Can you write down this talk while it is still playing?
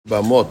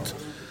Bamot.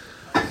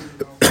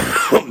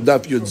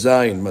 Daf Yud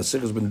Zayin. Masech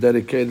has been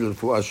dedicated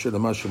for Asher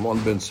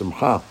Shimon ben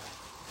Simcha.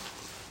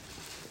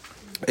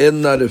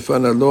 Enna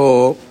lefana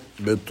lo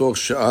betoch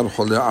she'ar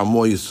cholei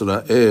amo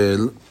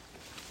Yisrael.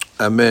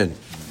 Amen.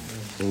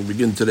 We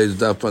begin today's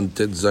daf on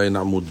Tet Zayin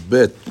Amud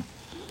Bet,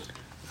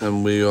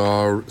 and we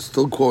are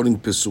still quoting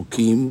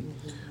Pesukim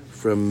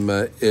from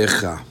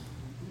Echa.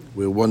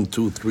 We're 1,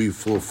 2, 3,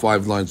 4,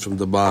 5 lines from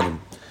the bottom.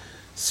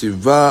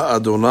 Siva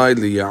Adonai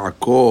li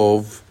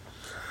Yaakov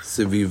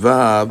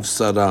Sevivav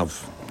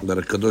Sarav. That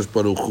HaKadosh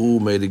Baruch Hu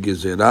made a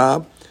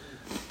gezerah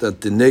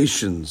that the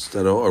nations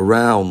that are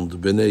around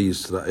Bnei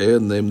Yisrael,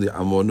 namely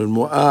Ammon and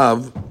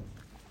Moab,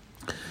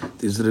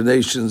 these are the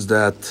nations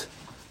that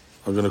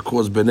are going to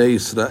cause Bnei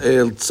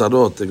Yisrael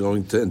tzarot. They're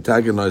going to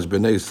antagonize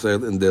Bnei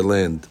Yisrael in their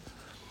land.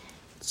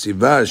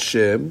 Siva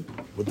Hashem,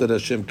 what did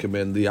Hashem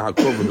command? The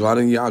Yaakov,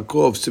 regarding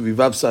Yaakov,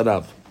 Sevivav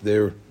Sarav.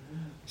 Their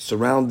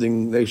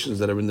surrounding nations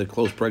that are in the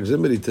close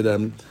proximity to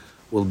them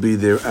will be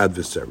their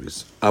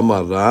adversaries.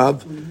 Amar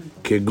Rav,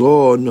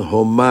 Kegon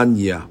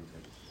Homanya,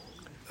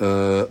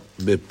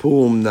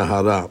 Bepum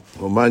Nahara.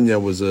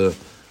 Homanya was a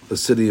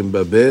city in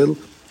Babel,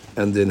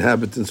 and the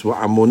inhabitants were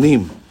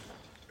Ammonim,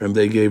 and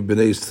they gave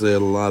Bnei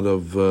Israel a lot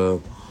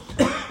of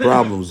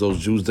problems. Those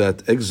Jews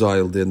that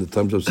exiled in the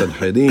times of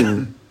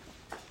Sanhedrin,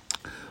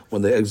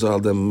 when they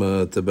exiled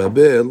them to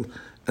Babel,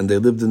 and they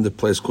lived in the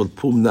place called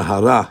Pum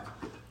Nahara.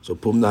 So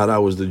Pum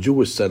Nahara was the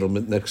Jewish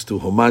settlement next to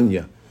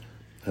Homanya.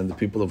 And the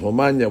people of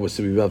Homanya were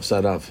Sevivav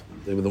Sarav.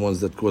 They were the ones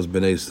that caused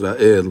Bnei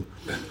Israel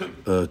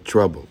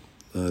trouble.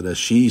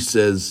 Rashi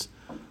says,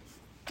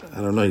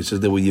 I don't know, he says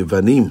they were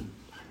Yevanim.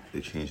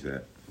 They changed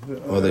that.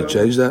 Oh, they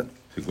changed that?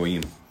 To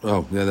Goyim.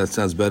 Oh, yeah, that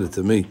sounds better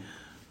to me.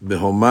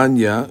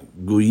 Behomanya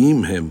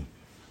Goyim hem.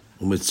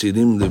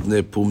 Umetzirim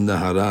livnei Pum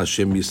Nahara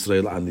Hashem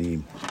Yisrael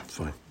Aniyim.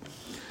 Fine.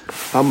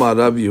 Amar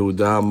Rav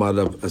Yehuda, Amar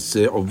Rav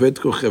Aseh, Oved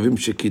Kochavim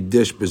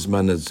shekidesh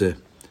bezman hazeh.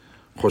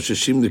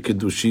 חוששים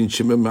לקידושין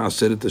שמם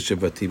מעשרת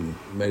השבטים.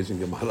 Amazing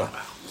Gemara.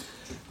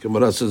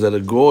 Gemara says that a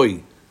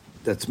goy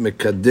that's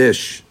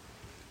mekadesh,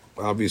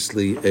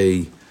 obviously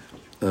a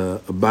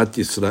bat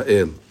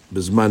Yisrael,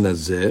 b'zman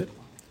hazeh,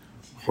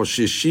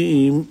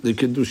 חוששים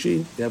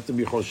לקידושין. You have to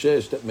be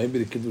חושש that maybe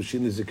the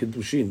kiddushin is a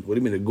kiddushin. What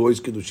do you mean? A goy's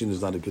kiddushin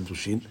is not a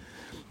kiddushin?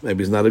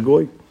 Maybe it's not a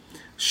goy.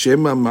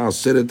 Shema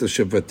מעשרת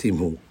השבטים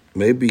hu.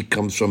 Maybe it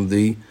comes from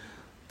the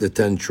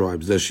 10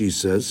 tribes. That she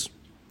says.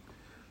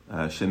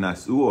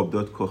 שנשאו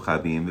עובדות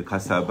כוכבים,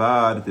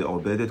 וכסבר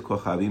דעובדת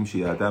כוכבים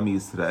שידע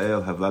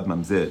מישראל הבלד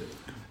ממזר,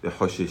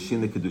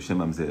 וחוששים לקידושי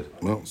ממזר.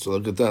 Well, so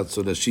look at that.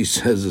 So that she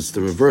says it's the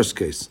reverse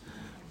case.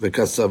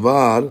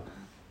 וכסבר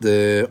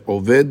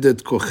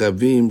דעובדת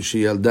כוכבים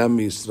שילדה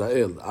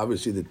מישראל.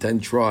 Obviously the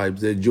 10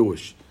 tribes, they're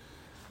Jewish.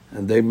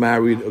 And they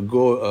married a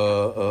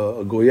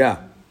Goya.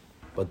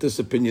 But this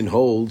opinion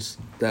holds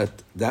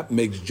that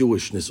makes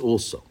Jewishness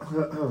also.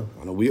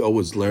 We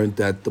always learned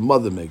that the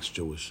mother makes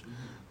Jewish.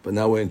 But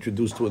now we're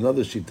introduced to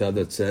another shita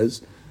that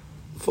says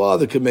the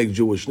father can make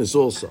Jewishness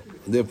also.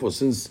 And therefore,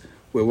 since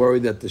we're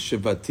worried that the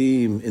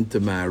Shevatim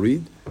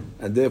intermarried,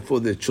 and therefore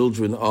their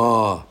children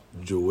are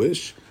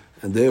Jewish,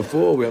 and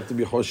therefore we have to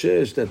be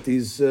choshesh that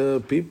these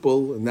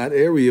people in that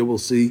area will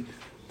see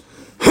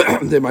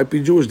they might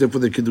be Jewish.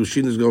 Therefore, the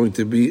kiddushin is going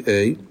to be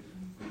a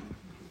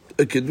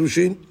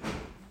kiddushin.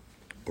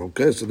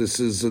 Okay, so this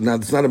is now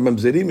it's not a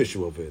mamzerim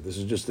issue over here. This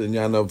is just the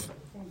inyan of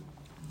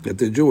that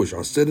they're Jewish.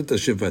 Aseret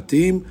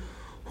Shevatim.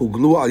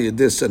 Huglu al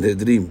yedei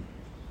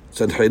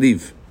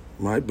Sanheriv,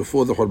 right,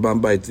 before the Churban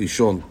Bayit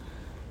Rishon.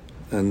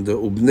 And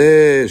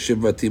ubnei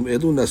shevatim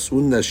elu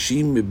nas'u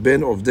nashim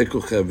miben ovdei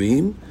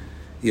kochavim,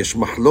 yesh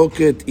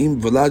mahloket im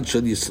vlad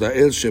shel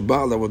Yisrael sheba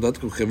al avodat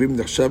kochavim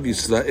nechshav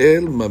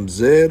Yisrael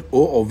mamzer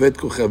or oved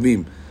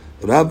kochavim.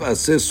 Rav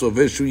aseh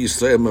soveh shu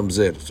Yisrael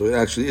mamzer. So it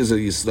actually is a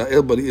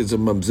Yisrael, but he is a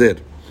mamzer.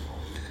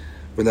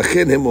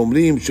 ולכן הם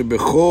אומרים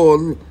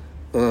שבכל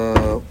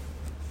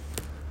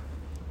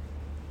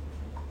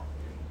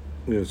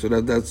yeah, so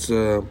that's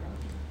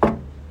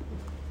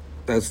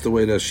the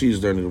way that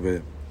she's learning over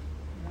here.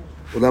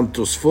 Ulam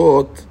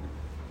Tosfot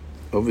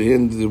over here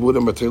in the Buddha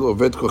material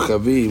Oved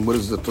Kochavim. What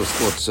does the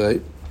Tosfot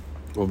say?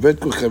 Oved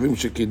Kochavim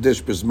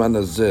shekidesh bezman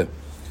hazeh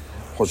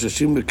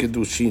chosheshim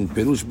lekedushin.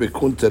 Perush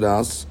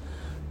bekunteras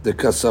de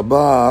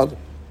kasabar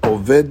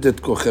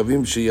Ovedet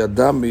Kochavim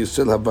sheyadam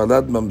miyisrael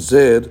havalad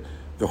mamzer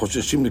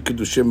v'chosheshim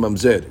lekedushim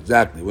mamzer.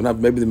 Exactly. We're not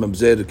maybe the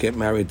mamzer can't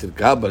marry into the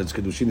Kaaba, but its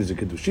kedushin is a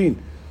kedushin.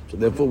 So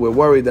therefore, we're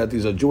worried that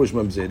these are Jewish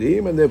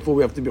mamzerim, and therefore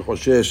we have to be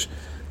choshesh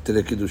to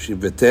the kiddushin.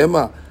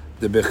 V'tema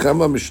de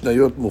bechama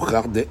mishnayot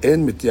muchach de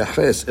en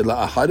mityaches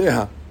ela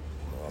achareha.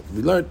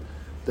 We learned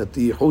that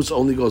the host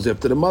only goes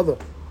after the mother.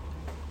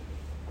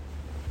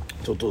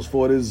 So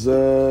Tosfot is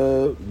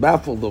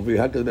baffled over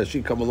here. How could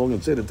she come along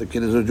and say that the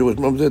kid is a Jewish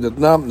mamzer? That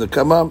nam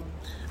nekama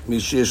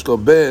mishesh lo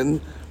ben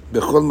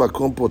bechol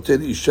makom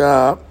poter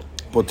isha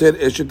poter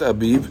eshet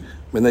abiv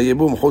min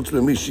hayibum chutz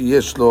mimi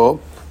sheyesh lo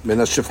min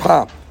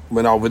hashefcha.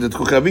 When עובדת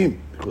כוכבים,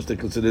 because they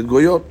considered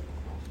גויות.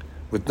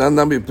 ותנן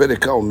נמי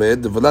פרק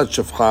העומד, ולד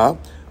שפחה,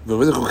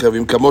 ועובדת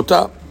כוכבים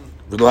כמותה.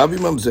 ולא אבי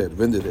ממזר,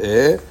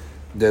 ונראה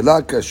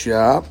דלה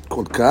קשה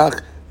כל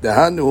כך,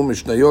 דהנו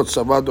משניות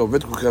סבד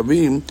עובד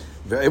כוכבים,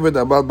 ועבד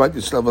הבעל בית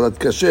ישראל ולד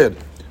כשר,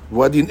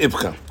 ודין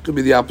אבחה, could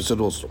be the opposite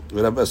also.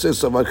 ורב אסי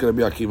סבר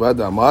כרבי עקיבא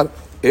דאמר,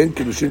 אין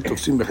קידושין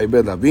תופסים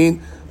בחיבר להבין,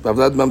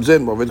 ועבד ממזר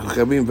ועובד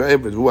כוכבים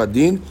ועבד, והוא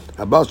הדין,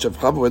 הבעל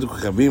שפחה ועובד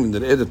כוכבים,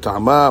 ונראה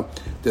דטעמה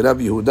דרב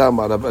יהודה,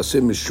 אמר רב אסי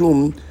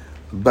משום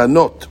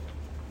בנות,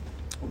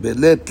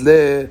 בלית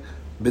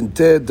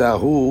לבנתי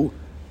דהו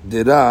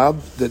דרב,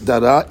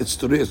 דרה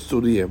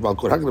אצטוריה, ועל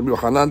כורחק רבי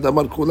יוחנן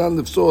דאמר כולן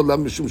לפסול, למה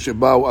משום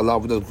שבאו על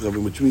עבודת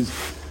כוכבים, which means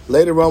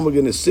later on we're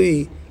going to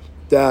see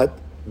that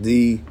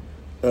the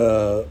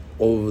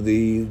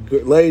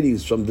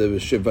ladies from the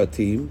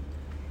Shivatim,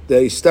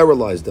 they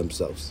sterilized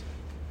themselves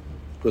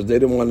because they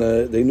didn't want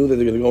to. They knew that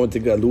they're going to go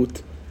into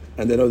galut,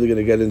 and they know they're going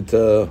to get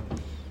into,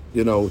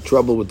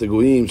 trouble with the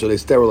goyim. So they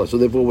sterilized. So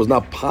therefore, it was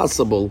not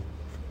possible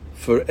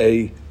for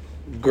a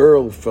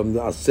girl from the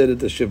Aseret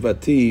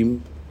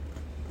Shivatim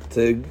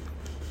to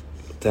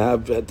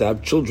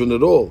have children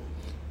at all.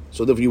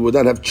 So therefore, you would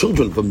not have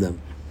children from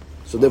them.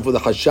 So therefore, the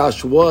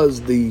hashash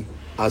was the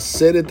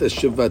Aseret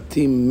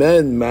Shivatim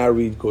men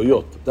married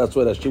goyot. That's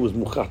why she was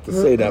muchach to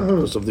say that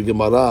because of the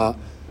Gemara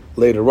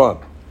later on.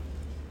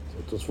 So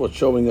it was for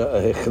showing a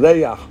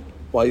hechreyach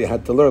why you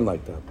had to learn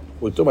like that.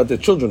 We're talking about the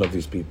children of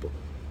these people.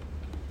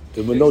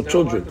 There were no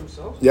children.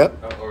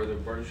 Yep. Or the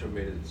Baruch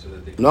made it so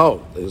that they.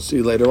 No, you'll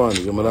see later on.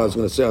 The Gemara is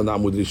going to say on the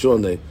Amud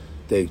Rishon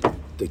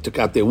they took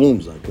out their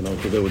wombs,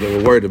 because they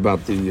were worried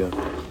about the.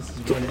 This is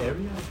one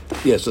area.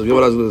 Yeah, so the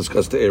Gemara is going to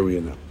discuss the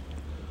area now.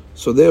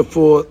 So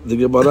therefore, the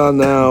Gemara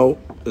now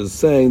is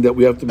saying that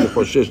we have to be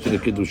choshesh to the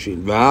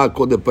kiddushin.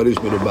 V'ha'kol de parish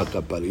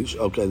merubaka parish.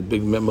 Okay, the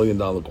big $1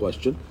 million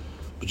question,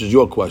 which is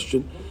your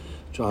question,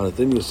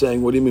 Jonathan. You're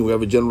saying, what do you mean? We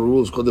have a general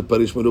rule. It's called the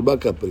parish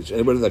merubaka parish.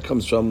 Anybody that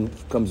comes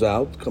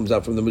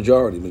out from the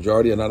majority.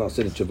 Majority are not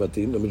aseret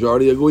shevatim. The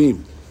majority are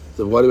goyim.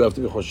 So why do we have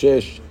to be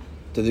choshesh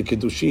to the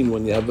kiddushin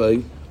when you have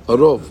a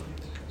rov?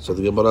 So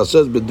the Gemara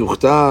says,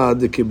 "Beduchta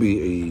de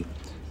kibi'i."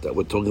 That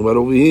we're talking about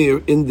over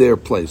here in their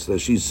place. That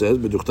she says,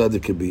 "Beduchta de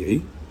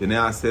kibi'i." בני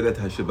עשרת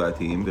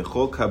השבטים,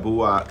 וכל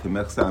קבוע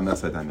כמכסה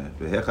המסדמה,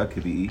 והיכה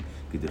קביעי,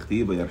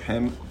 כדכתיב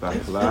וירחם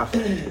והלך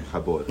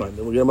ובחבור. Right,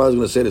 then the Gemara is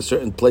going to say there's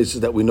certain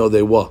places that we know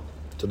they were.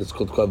 So it's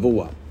called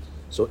kavua.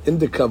 So in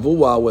the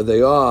kavua where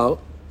they are,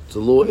 the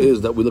law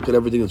is that we look at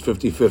everything as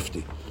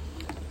 50-50.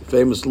 The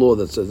famous law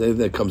that says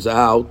anything that comes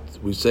out,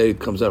 we say it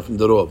comes out from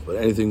the rov. But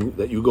anything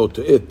that you go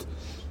to it,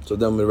 so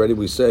then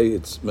we say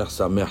it's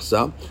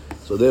mechsa.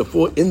 So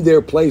therefore, in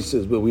their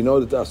places where we know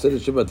that the Aseret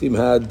Shivatim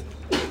had,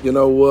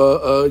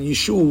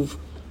 yishuv,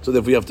 so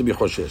therefore you have to be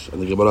choshesh.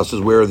 And the Gemara says,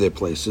 where are their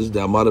places?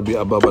 The Amar bi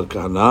Abba bar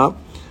Kahana,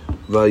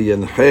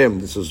 vayenhem.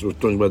 This is we're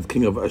talking about the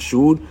king of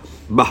Ashur.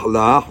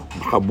 Bahlah,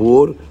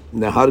 Habur,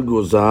 Nahar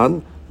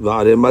Gozan,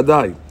 va'are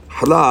Madai.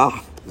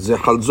 Hlah ze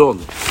Halzon,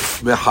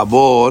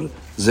 ve'Habor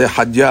ze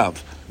Hadyav,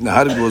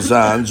 Nahar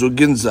Gozan zu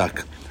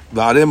Ginzak,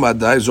 va'are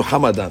Madai zu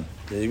Hamadan.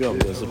 There you go.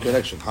 There's a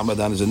connection.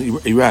 Hamadan is in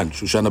Iran.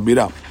 Shoshana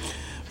Bira.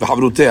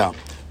 Ve'Havrutea,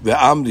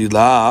 ve'Amri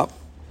la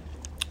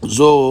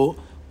zo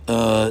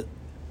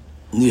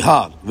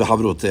Nihar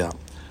ve'Havrotea.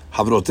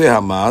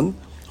 Havrotea man,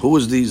 who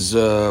is these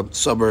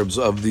suburbs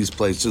of these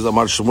places?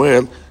 Amar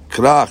Shmuel,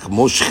 Krach,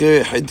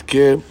 Moshche,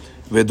 Hidke,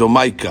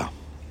 ve'Domaika.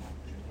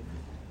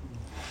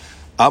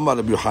 Amar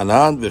Rabbi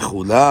Yochanan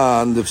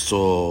ve'Chulan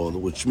lefsol,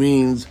 which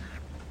means,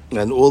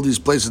 and all these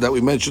places that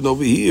we mentioned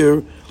over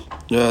here,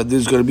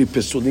 there's going to be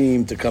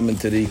Pesulim to come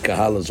into the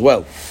Kahal as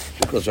well,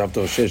 because we have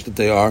to assess that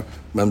they are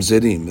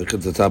Mamzerim. Look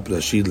at the top of the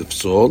Rashid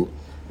lefsol.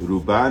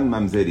 רובן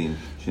ממזרים,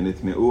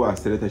 שנטמעו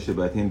עשרת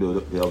השבטים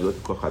בעבודות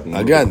כוכבים.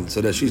 Again,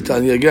 so that she's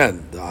telling you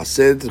again, the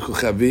Aseret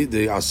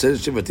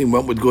Shevatim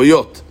went with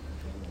Goyot.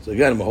 So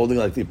again, we're holding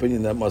like the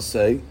opinion that must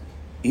say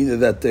either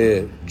that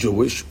they're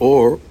Jewish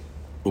or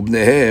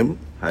Ubnehem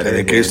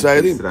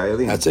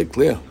Israelim. That's it,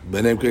 clear.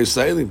 Benehem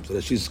Israelim. So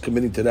that she's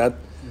committing to that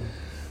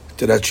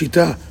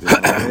shita.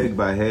 ונוהג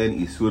בהן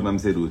איסור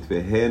ממזרות,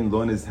 והן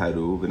לא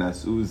נזהרו,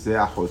 ונשאו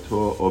זה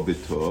אחותו או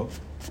ביתו.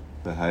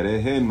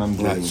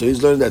 Right, so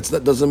he's learning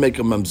that doesn't make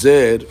a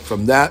mamzer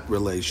from that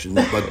relation,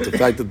 but the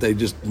fact that they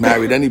just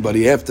married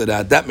anybody after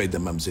that made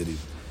them mamzerim.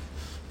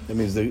 That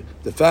means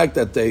the fact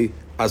that they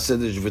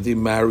Aseret Shvatim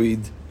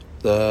married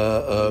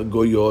the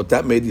Goyot,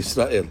 that made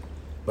Israel,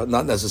 but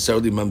not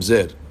necessarily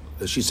mamzer.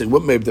 She said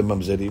what made them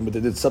mamzerim, but they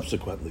did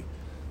subsequently.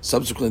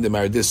 Subsequently, they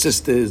married their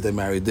sisters, they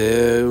married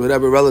their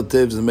whatever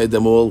relatives, and made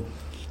them all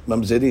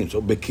mamzerim. So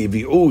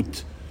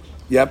bekiviut.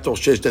 You have to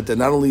choshesh that they're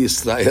not only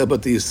Israel,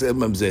 but the Israel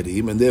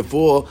Mamzerim, and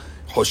therefore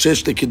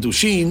choshesh the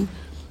Kiddushin,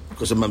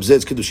 because a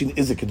Mamzer's Kiddushin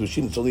is a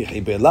Kiddushin, it's only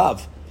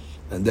Hibelav.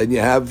 And then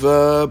you have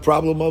a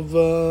problem of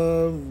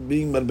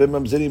being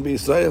Mamzerim by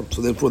Israel.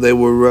 So therefore they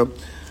were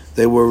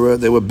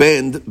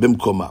banned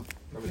Bimkoma.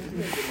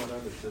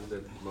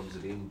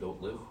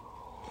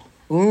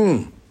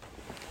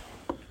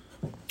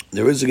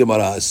 There is a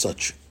Gemara as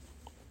such.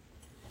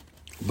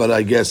 But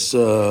I guess...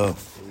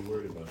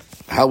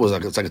 how was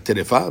that? It's like a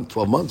terefah,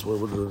 12 months.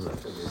 What is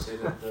that? They say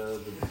that the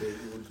baby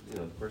would,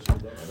 the person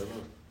would die. I don't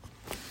know.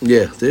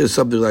 Yeah, there is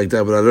something like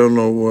that, but I don't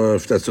know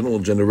if that's in all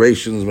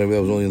generations. Maybe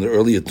that was only in the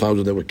earlier times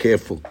when they were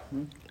careful.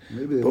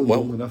 Maybe they were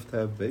old enough to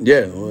have babies.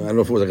 Yeah, well, I don't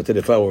know if it was like a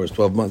 35 or it was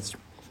 12 months.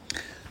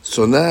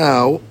 So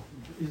now,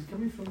 He's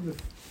coming from the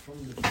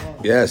father.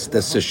 yes,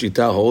 that's the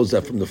shita holds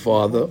that from the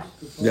father.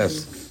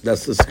 Yes,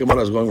 that's the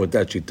Gemara is going with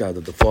that shita,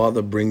 that the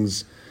father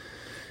brings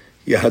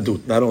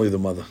Yahadut, not only the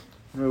mother.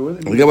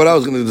 What The Gemara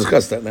was going to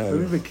discuss that now.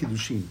 do you mean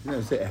kiddushin?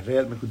 Say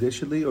Ahreat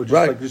Mekudeshli, or just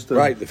Right, like just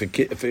right. If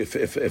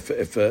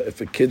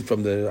a kid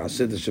from the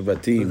Asid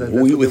Shavatim, But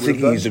who that's we're what they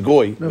thinking would've he's a done?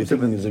 goy, No, we're I'm thinking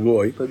saying- he's a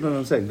goy. But no,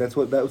 I'm saying that's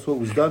what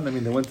was done. I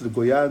mean, they went to the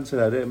Goya and said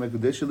Ahreat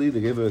Mekudeshli. They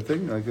gave her a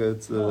thing like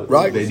it's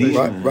Right, They right,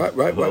 did. right.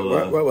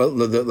 Well,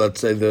 let's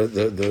say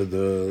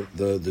the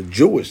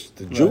Jewish,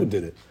 the Jew Right.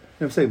 did it.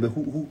 I'm saying, but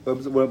who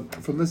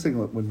from this thing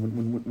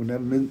when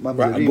that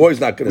Right, a goy's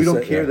not gonna we don't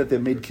say- care yeah. that they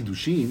made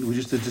kiddushin. We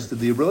just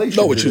the relation.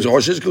 No, which is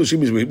Hoshesh Kedushim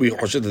means we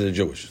Hoshesh that they're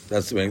Jewish.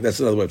 That's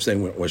another way of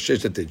saying we're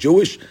Hoshesh that they're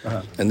Jewish,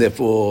 and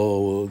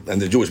therefore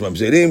the Jewish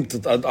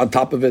Mamzerim on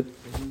top of it.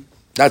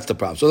 That's the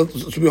problem. So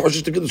we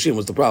Hoshesh to Kedushim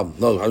was the problem.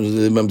 No,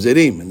 the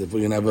Mamzerim, and therefore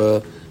you're gonna have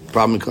a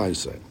problem in Klal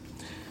Yisrael.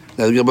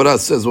 Now the Gemara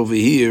says over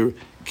here,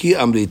 Ki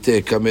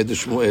Amrite Kamed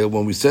Shmuel.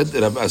 When we said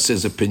Rav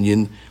Aseh's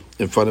opinion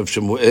in front of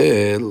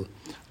Shmuel.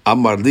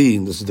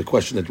 Amarlin, this is the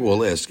question that we're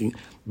all asking.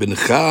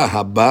 Bincha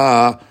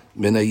haba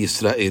min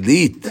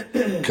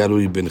Yisraelit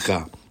karui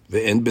bincha,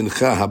 ve'en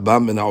bincha haba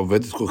min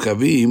ha'ovedet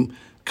kochavim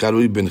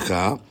karui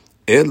bincha,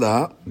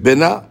 ela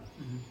bena.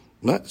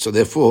 Right? So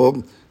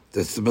therefore,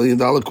 that's the $1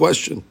 million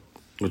question,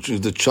 which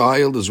is the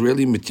child is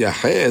really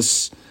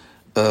mityahes,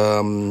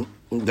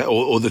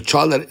 or the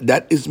child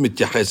that is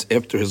mityahes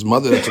after his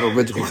mother. That's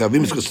ovedet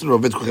kochavim is considered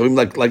ovedet kochavim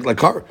like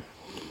her,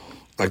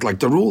 like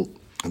the rule.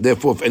 And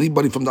therefore, if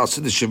anybody from the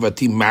Asid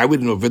Shavatim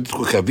married an Ovedet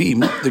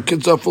Kochavim, the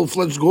kids are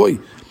full-fledged goy,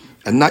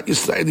 and not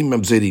Yisraelim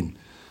Mamzerim.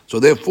 So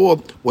therefore,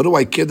 what do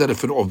I care that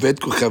if an Ovedet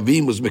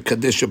Kochavim was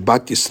Mekadesh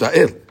Bat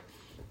Yisrael?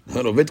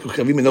 An Ovedet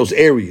Kochavim in those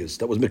areas,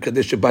 that was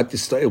Mekadesh Bat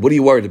Yisrael. What are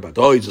you worried about?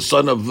 Oh, he's the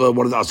son of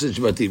one of the Asid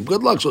Shavatim.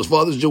 Good luck, so his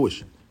father's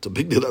Jewish. It's a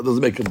big deal. That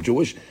doesn't make him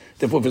Jewish.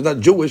 Therefore, if he's not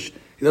Jewish,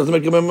 he doesn't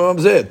make him a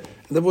Mamzer. And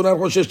therefore, not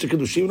Hoshesh to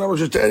Kedushim, not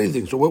Hoshesh to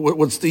anything. So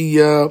what's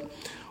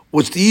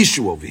the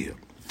issue over here?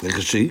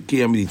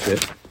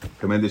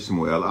 כמד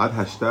שמואל, עד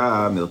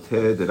השתה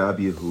מלטה דרב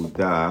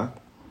יהודה,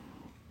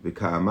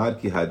 וכאמר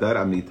כי הדר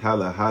עמיתה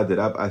לה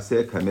דרב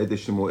עשה כמד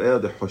שמואל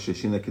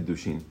דחוששין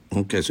לקידושין.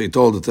 Okay, so he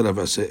told it to Rav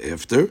Aseh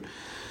after.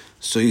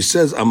 So he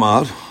says,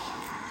 Amar.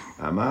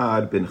 אמר,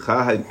 בנך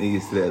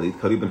הישראלית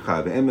קרוי בנך,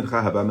 ואין בנך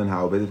הבא מן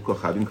העובדת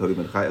כוכבים קרוי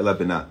בנך אלא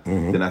בנה.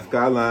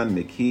 דנפקה לן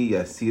מקי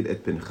יסיר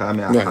את בנך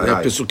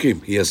מאחריי.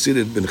 Pesukim. He yasir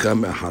et bincha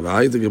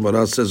me'acharai. The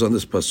Gemara says on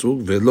this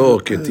pasuk, velo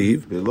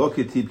ketiv. ולא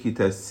כתיב כי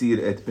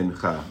תסיר את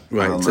בנך.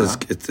 Right, it says,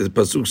 the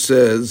pasuk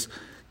says,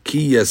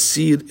 ki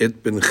yasir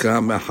et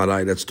bincha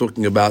me'acharai. That's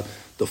talking about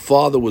the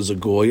father was a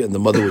goy and the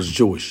mother was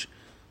Jewish.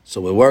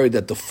 So we're worried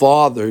that the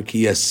father,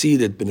 ki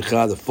yasir et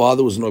bincha, the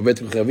father was an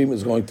ovet kochavim,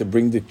 is going to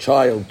bring the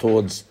child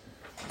towards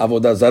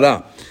Avodah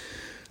Zarah.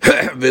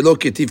 Velo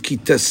ketiv ki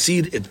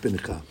tasir et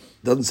bincha.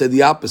 Doesn't say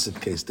the opposite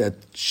case, that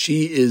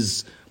she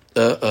is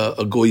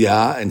a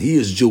goya and he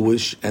is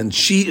Jewish and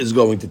she is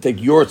going to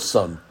take your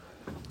son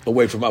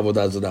away from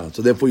Avodah Zarah.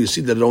 So therefore you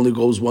see that it only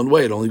goes one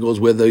way. It only goes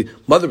where the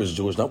mother is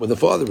Jewish, not where the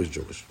father is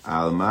Jewish.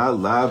 על מה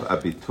לאו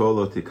אביתו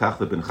לא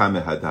תיקח לבנך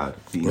מהדר.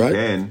 ואם Right.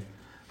 כן,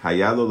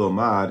 היה לו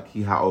לומר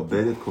כי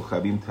העובדת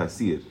כוכבים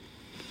תסיר.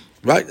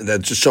 Right, and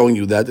that's just showing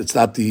you that it's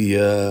not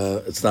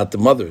the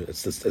mother.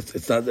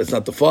 It's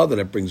not the father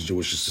that brings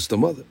Jewish. It's just the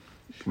mother.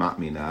 שמע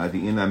מינה,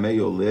 והנה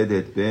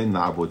יולדת בן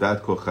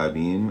לעבודת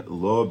כוכבים,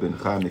 לא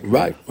בנך מקרב.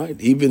 Right.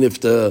 Even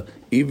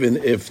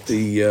if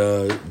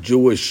the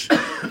Jewish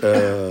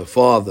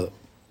father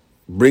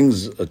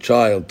brings a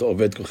child to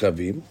Oved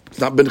Kochavim, it's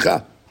not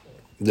bencha.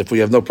 Therefore,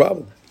 you have no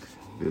problem.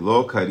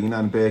 ולא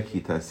קרינן בה כי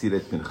תסיר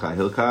את בנך,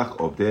 הלקח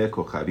עובדי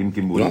כוכבים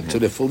גמורים. Right, so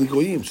they're fully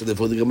goyim. So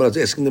therefore, the Gemara is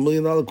asking the $1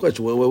 million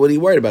question. What are you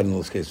worried about in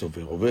this case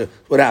over here?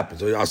 What happened?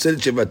 So Asid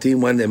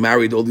Shevatim, when they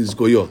married all these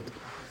goyot.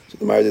 So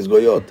they married these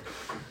goyot.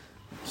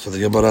 So the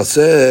Gemara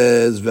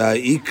says,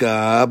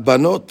 Va'ika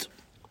banot.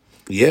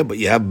 Yeah, but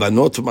you have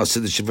banot from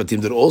Asid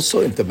Shevatim that are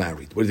also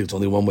intermarried. What do you think? It's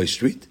only a one-way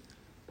street?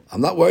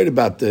 I'm not worried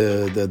about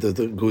the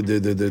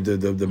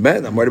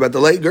men. I'm worried about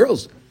the late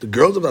girls. The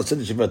girls of Asid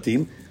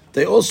Shevatim,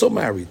 they also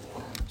married.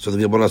 So the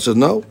Gemara says,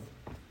 no.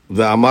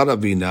 Ve'amar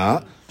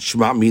Avina,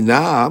 Shma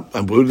Mina,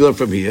 and we're going to learn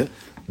from here,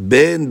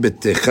 Ben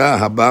betecha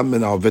haba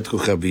min ha'ovet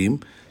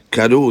kochavim,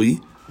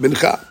 karui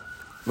bincha.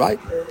 Right?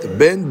 The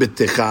Ben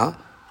betecha,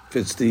 if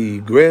it's the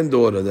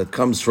granddaughter that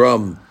comes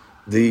from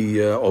the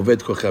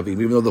Ovet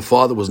Kochavim, even though the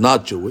father was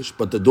not Jewish,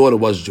 but the daughter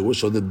was Jewish,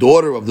 so the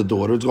daughter of the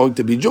daughter is going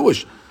to be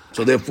Jewish.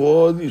 So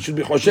therefore, you should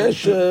be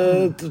Hoshesh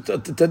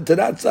to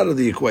that side of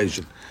the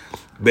equation.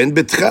 Ben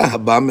betecha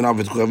haba min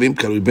ha'ovet kochavim,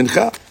 karui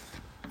bincha.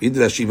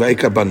 Idra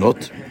shivaika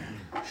banot.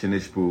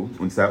 שנשבו,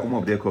 ונשאום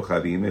עובדי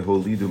כוכבים,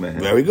 והולידו מהם.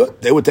 Very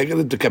good. They were taken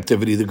into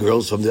captivity, the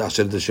girls from the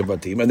Aseret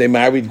Shevatim, and they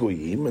married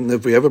Goyim, and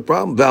if we have a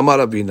problem,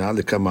 ואמר אבינה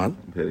לקמן.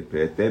 פרק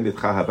ב' בן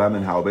ביתך הבא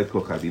מן העובד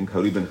כוכבים,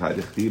 קרוי בנך,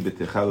 דכתיב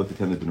ביתך לא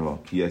תיתן לבנו,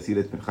 כי יסיר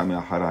את בנך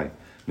מאחריי.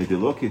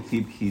 מדלא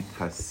כתיב כי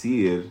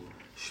תסיר,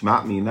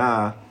 שמע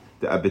מינה,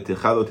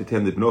 ביתך לא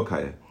תיתן לבנו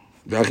כעת.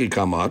 ואחי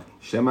כמר.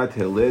 שמא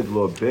תלד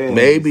לו בן.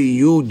 Maybe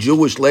you,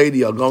 Jewish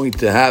lady, are going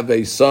to have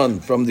a son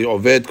from the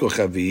Oved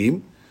Kochavim.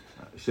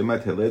 שמא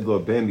תלד לו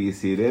בן,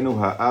 ויסירנו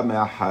האב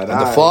מאחריי.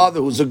 And the father,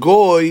 who's a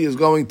goy, is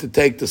going to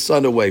take the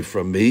son away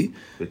from me.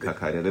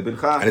 ותקרא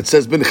לבנך. And it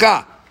says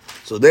bincha.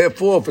 So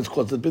therefore, if it's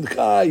called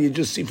bincha, you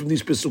just see from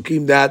these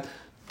pesukim that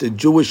the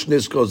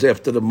Jewishness goes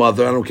after the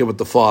mother. I don't care what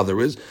the father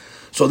is.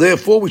 So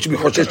therefore, we should be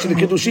choshesh to the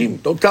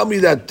kiddushim. Don't tell me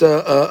that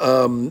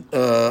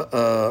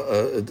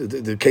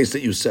the case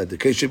that you said. The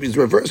case should be the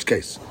reverse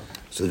case.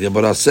 So the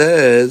Gemara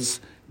says,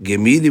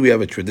 Gemidi, we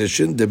have a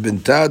tradition. The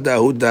binta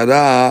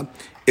dahudara,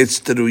 it's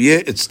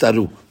teruye, it's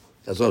taru.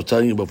 That's what I was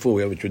telling you before.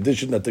 We have a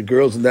tradition that the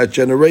girls in that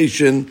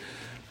generation,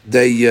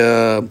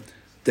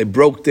 they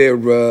broke their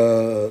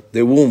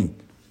womb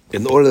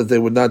in order that they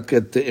would not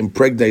get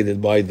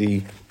impregnated by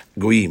the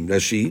goyim.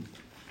 Rashi.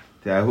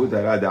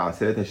 תהודרה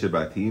דעשרת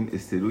השבטים,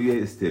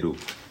 אסתרויה אסתרו.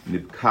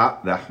 נבקע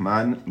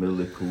רחמן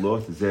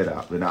מלקלות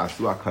זרע,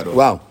 ונעשו עקרות.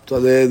 Wow.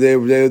 So they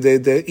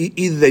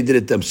either they did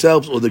it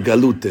themselves or the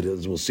galut did it,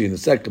 as we'll see in a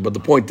second. But the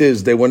point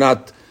is, they were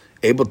not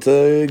able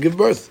to give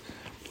birth.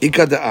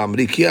 Ika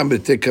da'amri, ki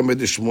amrite kamed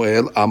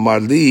Shmuel, amar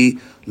li,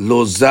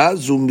 lo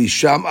zazu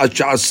misham ad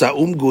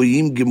she'asa'um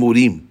goyim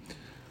gemurim.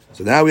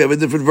 So now we have a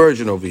different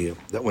version over here.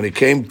 That when it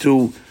came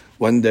to,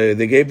 when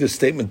they gave this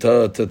statement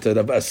to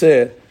Rav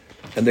Aseh,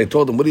 and they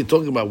told him, what are you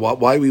talking about?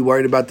 Why are we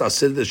worried about the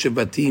Aseret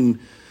Shevatim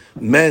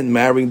men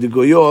marrying the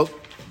Goyot?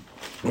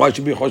 Why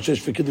should we be Choshesh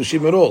for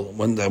Kiddushim at all?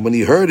 When he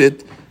heard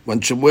it,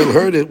 when Shemuel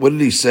heard it, what did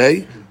he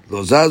say?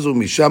 Lo zazu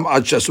misham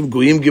ad she'asum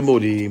goyim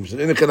gemurim. So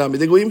in the Kanami,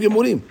 they goyim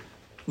gemurim.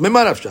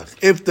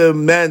 If the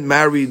men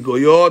married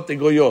Goyot, they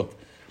Goyot.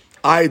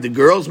 The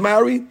girls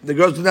married, the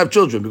girls didn't have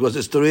children because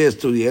it's Torah,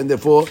 and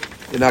therefore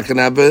you're not going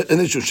to have an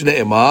issue. Shnei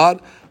Emar,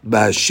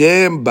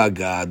 B'Hashem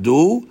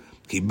bagadu,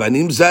 ki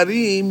banim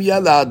zarim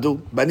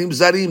yaladu. Banim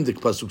zarim, the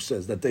pasuk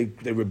says, that they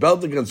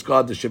rebelled against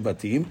God, the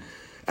Shevatim,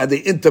 and they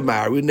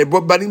intermarried, and they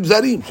brought banim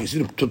zarim. So you see,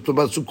 the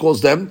pasuk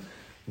calls them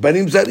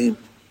banim zarim.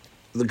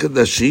 Look at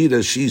the she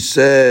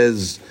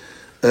says,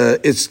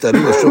 it's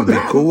Tarim Shom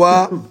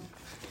Bikuah.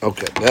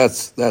 Okay,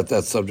 that's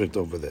that subject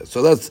over there.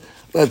 So let's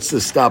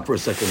just stop for a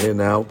second here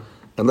now,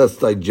 and let's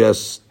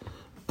digest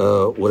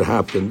what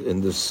happened in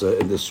this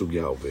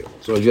sugya over here.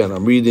 So again,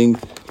 I'm reading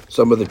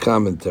some of the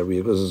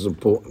commentary because it's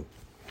important.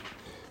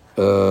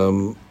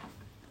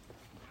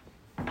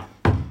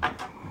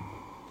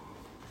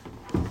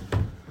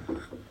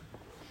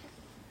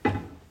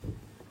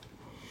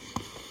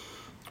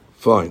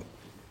 Fine.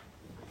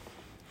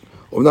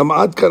 אומנם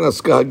עד כאן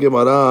עסקה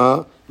הגמרא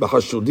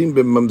בחשודים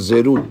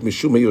בממזרות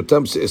משום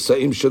היותם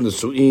שאים של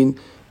נשואין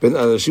בין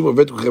אנשים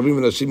עובד כוכבים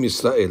ונשים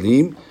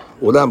ישראלים,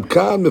 אולם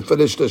כאן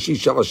מפרש רש"י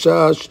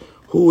שהחשש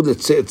הוא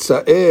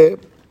לצאצאי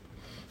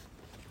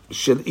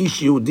של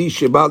איש יהודי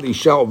שבעל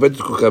אישה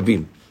עובדת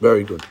כוכבים.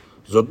 Very good.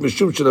 זאת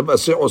משום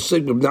שלמעשה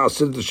עוסק בבני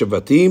עשרת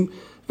השבטים,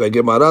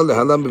 והגמרא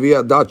להלן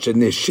מביאה דעת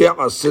שנשי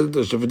עשרת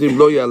השבטים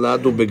לא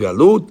ילדו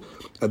בגלות,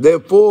 and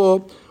therefore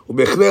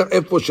ובכלל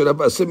איפה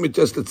שרב עשה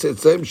מתייחס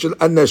לצאצאים של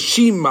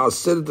אנשים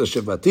מעשרת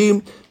השבטים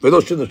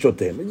ולא של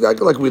נשותיהם.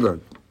 Exactly like we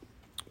learned.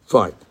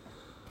 Fine.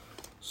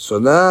 So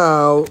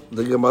now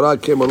the Gemara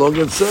came along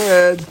and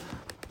said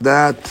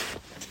that,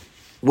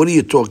 what are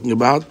you talking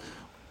about?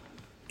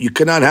 You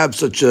cannot have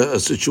such a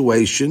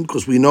situation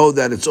because we know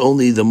that it's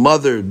only the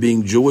mother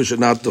being Jewish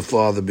and not the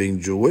father being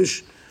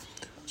Jewish.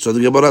 So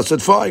the Gemara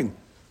said, fine.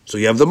 So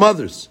you have the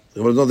mothers.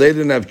 No, they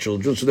didn't have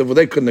children, so therefore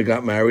they couldn't have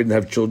got married and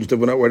have children, so they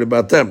were not worried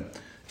about them.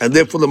 And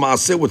therefore the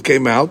Maaseh, what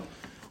came out,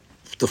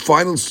 the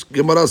final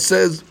Gemara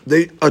says,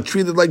 they are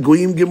treated like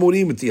Goyim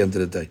Gemurim at the end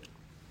of the day.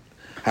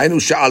 היינו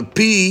שעל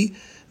פי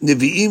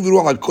נביאים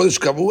ורוח הקודש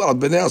קבעו על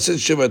בני עשרת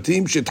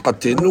שבטים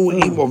שהתחתנו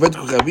עם עובד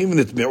כוכבים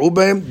ונטמעו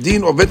בהם,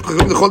 דין עובד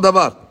כוכבים לכל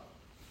דבר.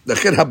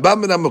 לכן הבא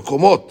מן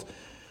המקומות,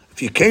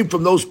 if you came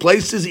from those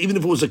places, even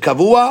if it was a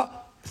kavua,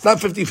 it's not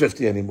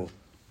 50-50 anymore.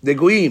 They're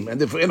Goyim, and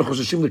therefore אין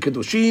חוששים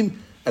לקדושין,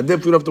 and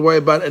therefore you don't have to worry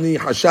about any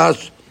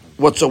hashash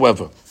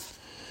whatsoever.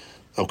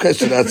 Okay,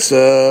 so that's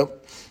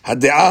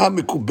הדעה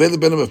המקובלת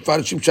בין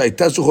המפרשים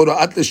שהייתה זו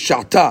הוראת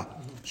לשעתה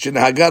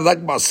שנהגה רק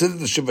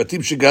בעשרת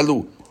השבטים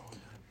שגלו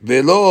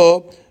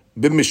ולא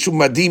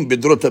במשומדים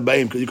בדורות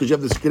הבאים, because you could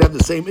have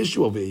the same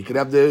issue over here. You could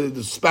have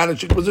the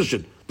Spanish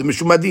Inquisition, the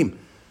Mishumadim,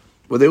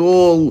 where they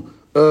all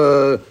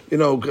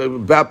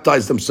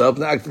baptized themselves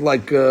and acted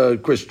like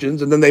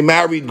Christians, and then they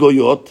married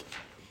Goyot,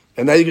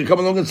 and now you can come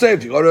along and say,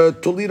 if you go to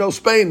Toledo,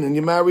 Spain, and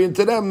you marry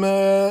into them,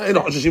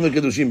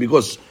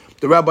 because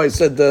the rabbi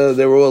said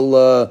they're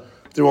all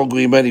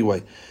Goyim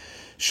anyway.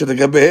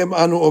 שלגביהם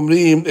אנו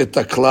אומרים את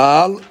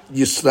הכלל,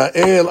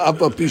 ישראל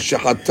אף על פי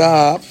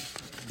שחטא,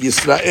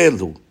 ישראל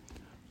הוא.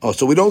 Oh,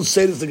 so we don't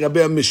say this like a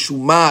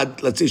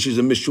mishumad. Let's say she's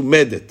a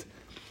mishumedet,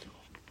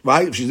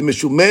 right? If she's a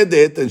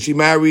mishumedet and she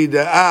married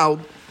out,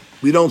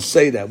 we don't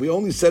say that. We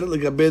only said it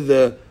like a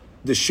the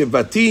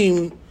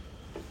shivatim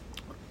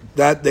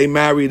that they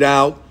married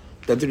out,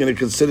 that they're going to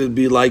consider to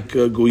be like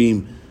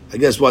goyim. I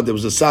guess what there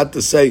was a sad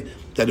to say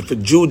that if a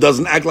Jew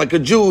doesn't act like a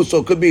Jew, so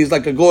it could be he's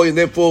like a goy, and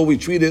therefore we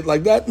treat it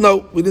like that.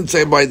 No, we didn't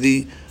say it by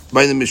the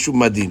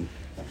mishumadim.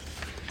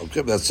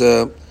 Okay, that's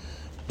a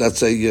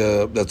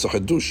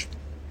hadush.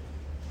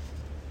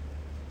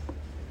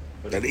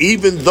 And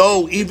even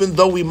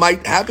though we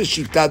might have a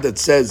shita that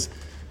says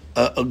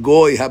a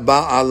goy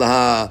haba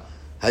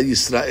al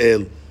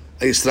Yisrael,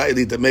 a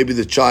Yisraeli, that maybe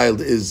the child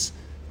is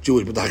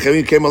Jewish, but the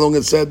Hachamim came along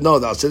and said no,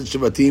 the Aser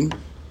Shvatim,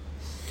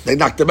 they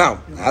knocked them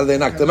out. How did they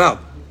knock them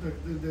out?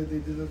 They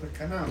did the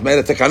canal. They made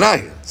a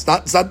tekanah. It's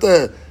not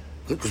the.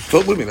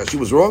 What do you mean? That she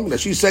was wrong? That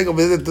she's saying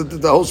over there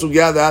the whole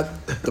sugya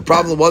that the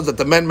problem was that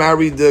the men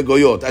married the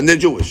goyot and they're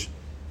Jewish.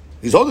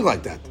 He's holding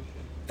like that.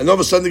 And all of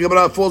a sudden the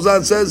Gemara falls out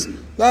and says,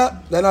 nah,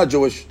 they're not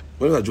Jewish.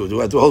 We're not Jewish.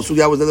 The whole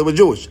sugya was that they were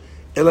Jewish.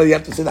 And you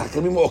have to say,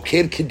 Hakamim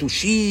Oker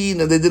Kiddushin,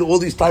 and they did all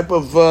these type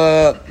of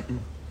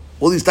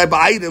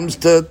items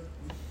to.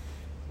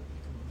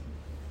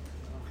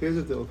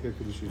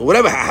 Or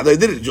whatever, how they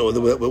did it, Joe.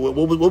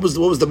 What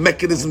was the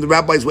mechanism the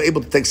rabbis were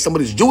able to take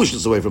somebody's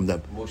Jewishness away from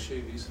them?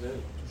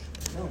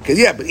 Okay,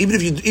 yeah, but even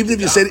if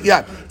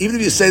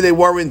you say they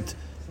weren't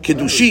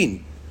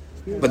kiddushin,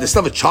 but they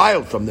still have a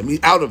child from them,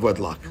 he's out of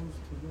wedlock.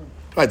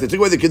 Right, they took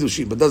away the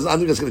kiddushin, but I don't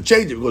think that's going to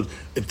change it, because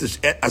if this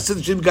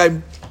Asidushin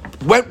guy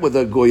went with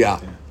a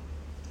goya,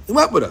 he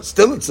went with her.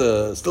 Still, it's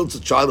a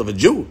child of a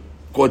Jew,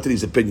 according to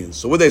these opinions.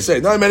 So what they say?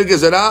 No,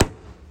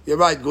 you're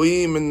right,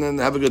 goyim, and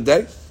have a good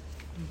day.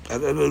 I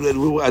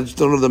just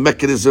don't know the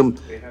mechanism.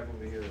 They have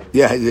over here.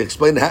 Yeah,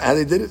 explain how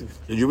they did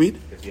it. Did you read?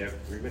 If you have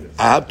 3 minutes.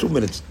 I have 2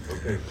 minutes.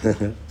 Okay.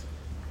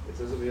 It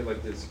says over here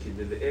like this: Kid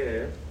in the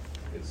air.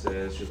 It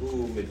says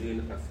Shehu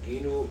Medin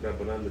Afkinu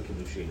Rabbanan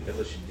Mekidushin.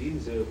 Ela Shedin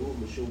Zehu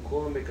Mishum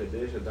Kol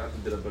Mekadesh Adat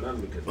Rabbanan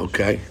Mekadesh.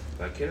 Okay.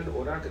 והקרן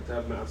אורה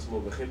כתב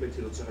מעצמו וכן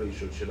בתירוצו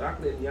הראשון שרק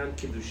לעניין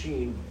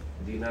קידושין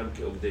דינם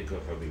כעובדי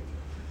כוכבים.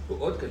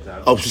 ועוד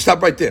כתב. Oh, so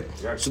stop right there.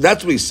 Right. So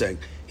that's what he's saying.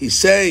 He's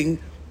saying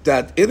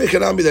that in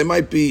Economy they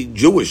might be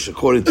Jewish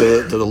according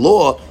to the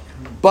law,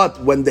 but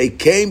when they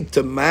came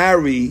to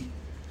marry,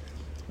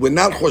 we're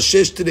not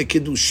choshesh to the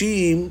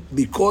kiddushin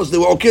because they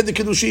were okay the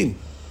kiddushin.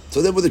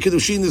 So therefore the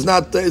kiddushin is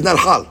not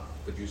chal.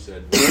 But you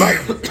said Right.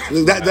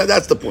 So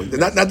that's the point.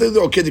 Not that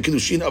they're okay the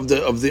kiddushin of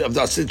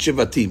the Asid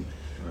Shivatim.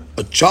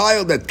 A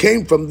child that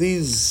came from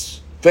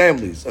these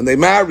families and they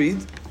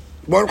married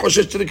weren't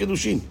choshesh to the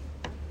kiddushin.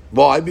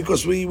 Why?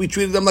 Because we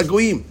treated them like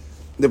goyim.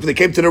 And if they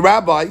came to the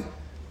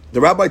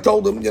rabbi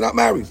told them, you're not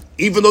married.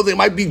 Even though they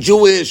might be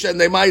Jewish and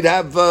they might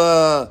have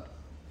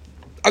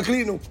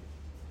aklinu.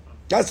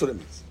 That's what it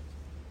means.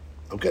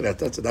 Okay,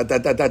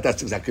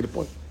 that's exactly the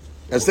point.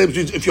 That's the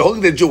same if you're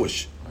holding they're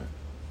Jewish.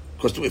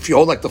 Because if you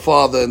hold like the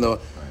father and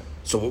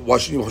so why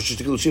shouldn't you hold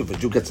Kiddushin? If a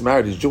Jew gets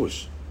married, he's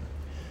Jewish.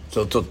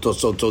 So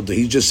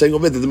he's just saying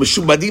over there, the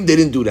Mishumadim, they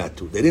didn't do that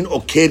too. They didn't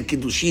oker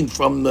Kiddushin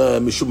from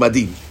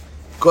Mishumadim.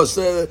 Because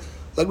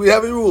like we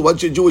have a rule,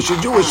 once you're Jewish,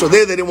 so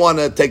they didn't want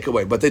to take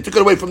away. But they took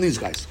it away from these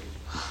guys.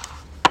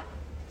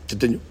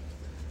 Continue.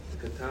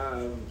 כתב,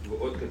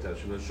 ועוד כתב,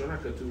 שבלשון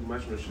הכתוב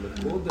משמע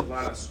שלכל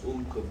דבר אסור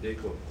כעובדי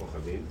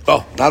כוכבים.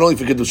 Oh, not only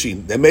for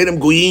Kiddushin. They made them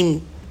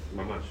goyim.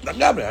 ממש.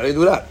 How do they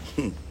do that?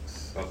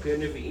 על כן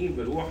נביאים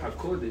ברוח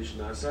הקודש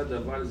נעשה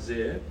דבר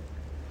זה,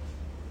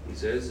 he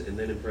says, and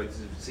then in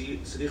parentheses,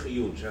 צריך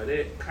עיון,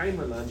 שהרי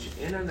קיימה לן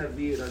שאין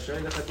הנביא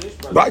רשאי לחדש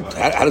בה. Right.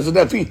 How does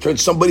that fit? Turn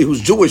somebody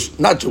who's Jewish,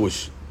 not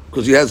Jewish.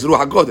 Because he has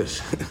Ruach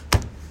HaKodesh.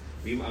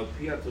 ואם על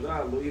פי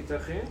התורה לא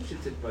ייתכן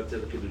שתתבטל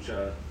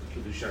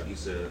קדושת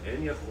ישראל,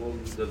 אין יכול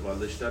דבר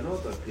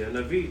להשתנות על פי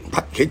הנביא.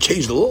 Can't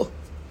change the law.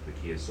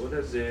 וכי יסוד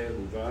הזה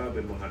הובא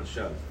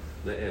במהרש"ל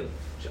לאל,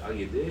 שעל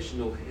ידי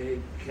שנוהג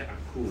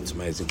כעקום, It's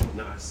amazing.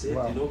 נעשה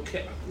דינו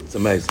כעקום. It's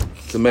amazing.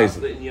 It's אף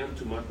amazing. לעניין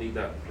טומאת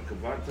נידה.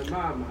 וכבר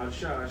תמה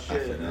מהרש"ל שם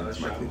על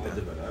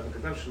דבריו,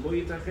 וכתב שלא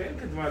ייתכן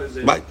כדבר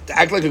הזה. Right. To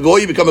act like a goy,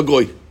 you become a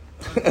goy.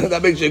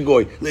 That makes you a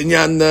goy.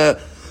 Linyan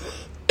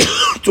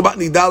Tumat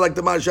Nida, like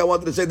the Maharsha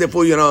wanted to say,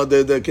 therefore,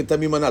 the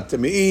Kitamim are not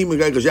Tami'im,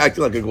 because you're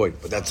acting like a goy.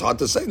 But that's hard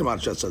to say, the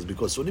Maharsha says,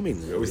 because what do you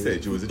mean? We always say a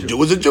Jew is a Jew.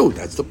 Jew is a Jew.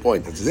 That's the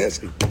point. That's his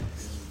asking.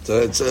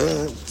 So it's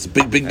a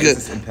big. How does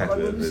this impact the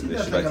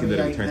Shvatim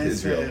that returned to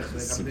Israel?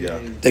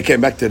 They came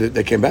back.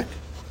 They came back.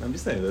 I'm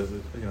just saying,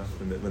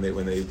 when they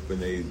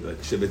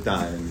like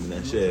Shivitan and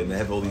Menashe, and they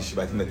have all these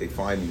Shvatim that they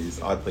find in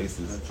these odd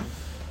places.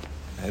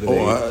 I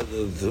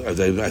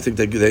think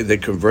they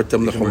convert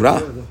them to Chumrah.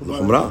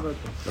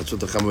 That's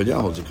what the Chamadia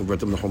holds. They convert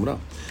them to Chumrah.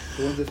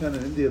 The ones they found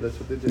in India, that's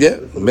what they did. Yeah,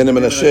 Bnei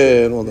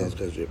Menashe and all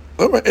that.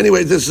 All right.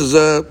 Anyway, this is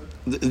a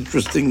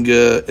interesting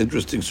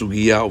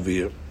sugiyah over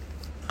here.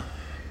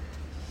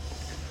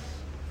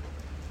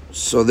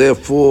 So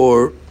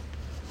therefore,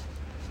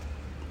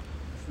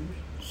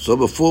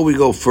 before we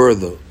go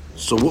further,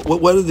 so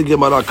what did the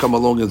Gemara come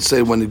along and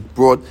say when it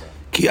brought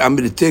Ki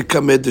Amrite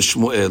Kamed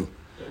Shmuel?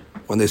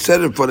 When they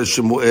said it for the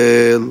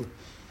Shemuel,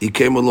 he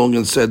came along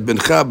and said,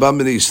 Bencha ba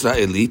min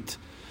Yisraelit,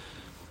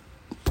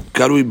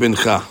 karui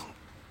bencha.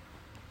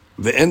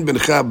 Ve'en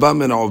bencha ba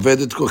min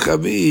ha'ovedet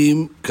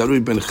kochavim,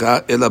 karui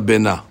bencha ela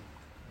bena.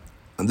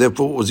 And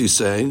therefore, what was he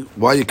saying?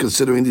 Why are you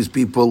considering these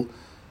people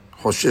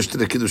Hoshesh to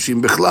the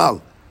Kiddushim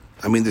Bechlal?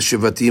 I mean, the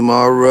Shevatim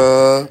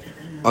are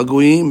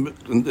goyim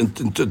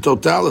in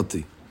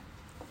totality.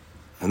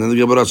 And then the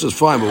Gemara says,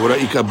 fine, but what are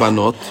Ika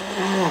Banot?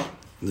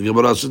 The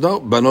Gemara says, no,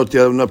 Banot, you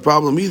have no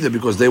problem either,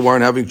 because they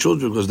weren't having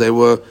children, because they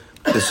were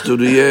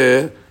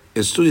Estudier.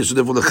 So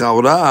therefore, the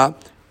Chaura,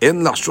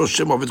 En Lachshosh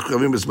Shem Ovet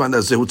Kochavim B'zman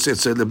Hazeh Hu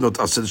Tzetzei Lebnot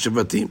Asel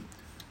Shevatim.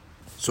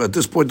 So at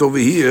this point over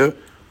here,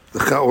 the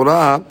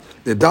Chaura,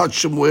 the Da'at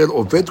Shemuel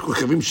Ovet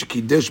Kochavim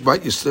Shekidesh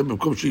Beit Yisrael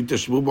B'mkom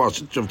Sheyiteshvu Bo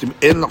Asel Shevatim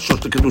En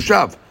Lachshosh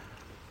Lekidushav.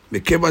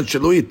 מכיוון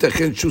שלא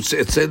ייתכן שהוא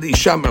צאצא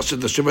לאישה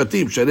מעשרת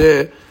השבטים,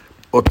 שהרי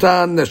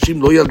אותן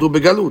נשים לא ילדו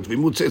בגלות, ואם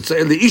הוא צאצא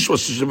לאיש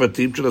מעשרת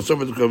השבטים של עשרת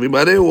הכוכבים,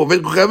 הרי הוא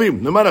עובד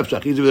כוכבים. מה נפשך?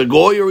 He's either a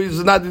goy or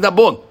he's not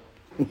born.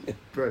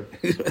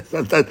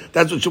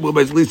 That's what Shmuel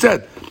basically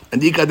said.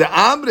 And the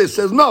Amre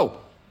says, no,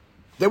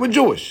 they were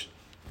Jewish.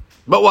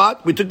 But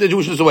what? We took the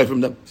Jewishness away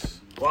from them.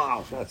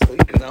 Wow, that's the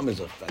Ikadam is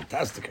a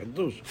fantastic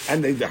Hadush.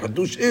 And the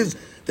Hadush is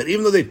that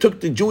even though they took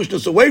the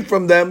Jewishness away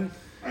from them,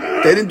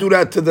 they didn't do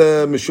that to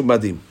the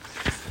Mishumadim.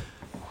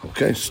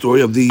 Okay,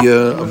 story of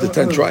the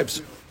 10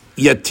 tribes.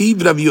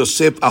 Yativ Rav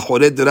Yosef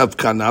Achored Rav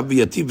Kana,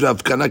 Yativ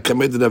Rav Kana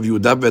Kamed Rav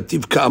Yehuda,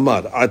 Yativ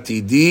Ka'amar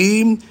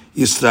Atidim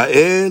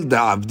Yisrael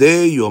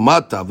Da'avdei Yom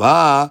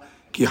Tava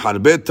Ki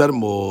Harbe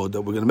Tarmod.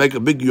 We're going to make a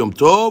big Yom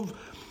Tov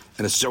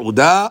and a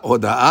Seudah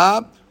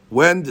Hoda'ah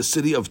when the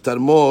city of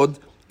Tarmod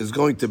is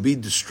going to be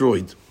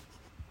destroyed.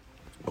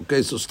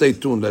 Okay, so stay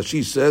tuned.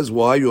 Rashi says,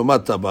 why Yom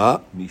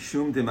Tava?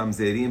 Mishum de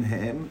mamzerim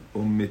hem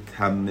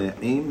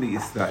u'mithamne'im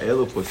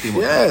liYisrael u'posim.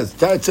 Yes,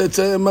 it's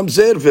a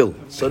Mamzerville.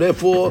 So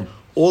therefore,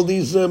 all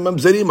these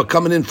Mamzerim are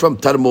coming in from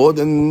Tarmod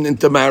and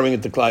intermarrying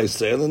into Klal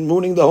Yisrael and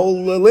ruining the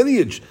whole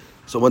lineage.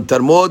 So when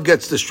Tarmod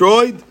gets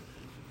destroyed,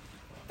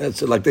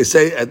 it's like they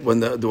say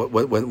when the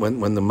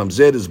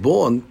Mamzer is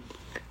born,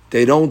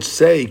 they don't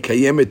say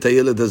Kayemet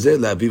Hayeled Hazeh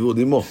La'aviv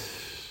U'limo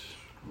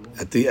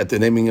at the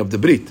naming of the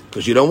Brit,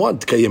 because you don't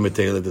want Kayem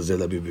Etayel Hazeh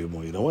La'aviv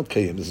U'limo. You don't want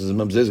Kayem. This is a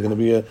Mamzer. It's going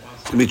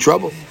to be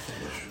trouble.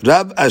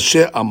 Rav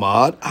Asher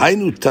Amar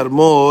Hainu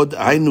Tarmod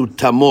Hainu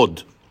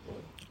Tamod.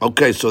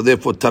 Okay, so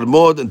therefore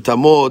Tarmod and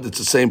Tamod, it's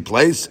the same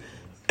place.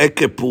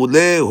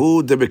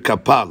 Ekepulehu de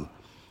Bekapal.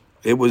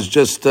 It was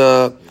just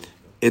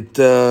it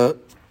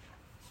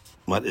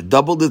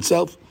doubled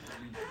itself.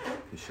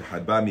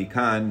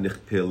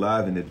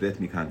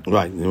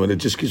 Right, when it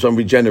just keeps on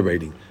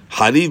regenerating.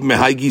 Hariv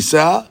Mehai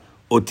Gisa,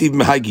 Otiv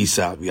Mehai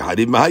Gisa.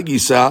 Hariv Mehai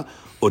Gisa,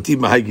 Otiv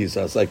Mehai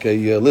Gisa. It's like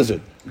a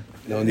lizard.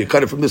 When you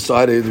cut it from this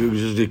side,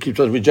 it keeps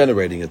on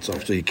regenerating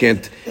itself, so you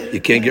can't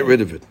get rid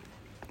of it.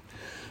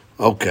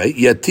 Okay,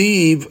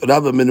 Yativ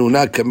Rav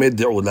Menuna Kamed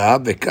De'ula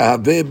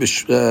V'Kahave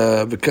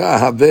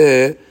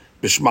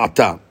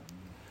B'Shma'ta.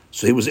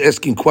 So he was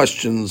asking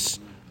questions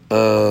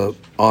on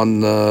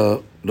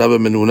Rav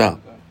Menuna.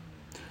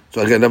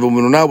 So again, Rav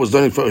Menuna was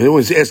learning from. He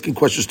was asking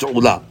questions to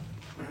Ula.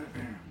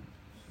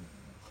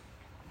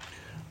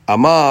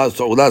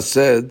 So Ula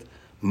said,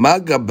 "Ma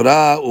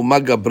gabra u'ma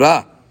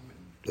gabra."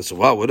 I said,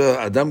 "Wow, what a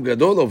Adam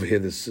Gadol over here!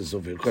 This is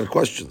over here. What kind of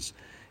questions?"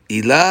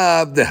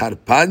 Ilav de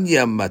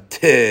Harpanya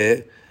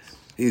Mate.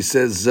 He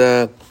says,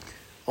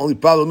 only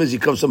problem is he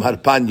comes from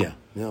Harpanya.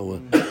 You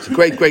know, he's a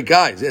great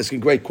guy. He's asking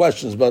great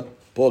questions, but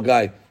poor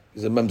guy,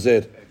 he's a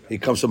mamzer. He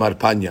comes from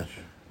Harpanya,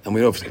 and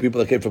we know if people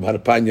that came from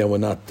Harpanya were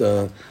not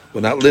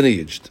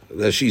lineaged.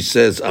 She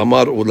says,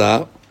 Amar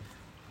Ula.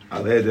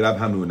 Aleh de Rav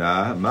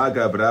Hamnuna, ma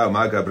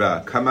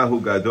gabra, kama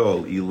hu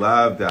gadol,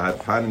 ilav de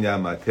Harpanya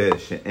mate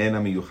she'ena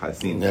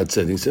miyuchasin. That's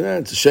it. He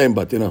said, it's a shame,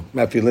 but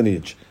not your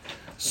lineage.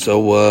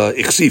 So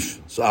ichsif.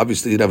 So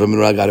obviously Rav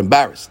Hamnuna got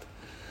embarrassed.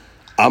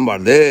 Amar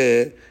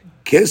le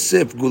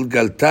kesef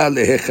gulgalta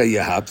lehecha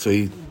yahab. So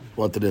he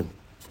wanted to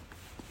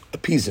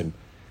appease him.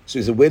 So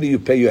he said, where do you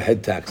pay your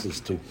head taxes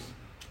to?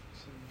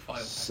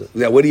 So,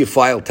 where do you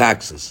file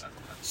taxes?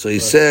 So he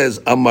says,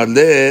 Amar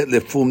le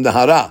lefum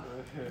nahara.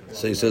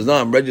 So he says, no,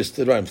 I'm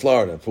registered right in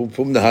Florida. Fum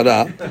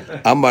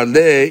nahara. Amar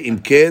le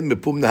imken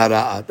mepum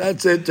nahara.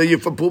 That's it. So you're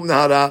from Pum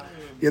Nahara.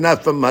 You're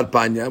not from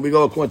Harpanya. We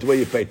go according to where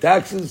you pay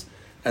taxes,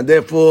 and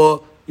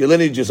therefore your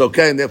lineage is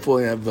okay, and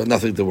therefore you have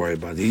nothing to worry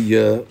about. He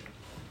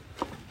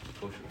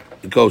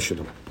koshered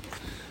him.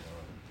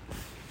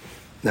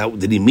 Now,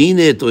 did he mean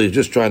it, or he's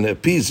just trying to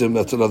appease him?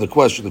 That's another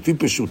question. If he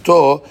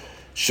peshuto,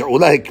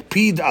 she'ula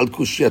hekpid al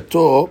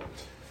kushyato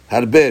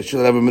harbe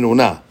shel Rav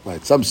Menuna.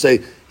 Right? Some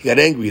say he got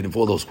angry at him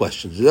for all those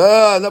questions.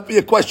 Not for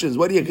your questions.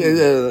 Where do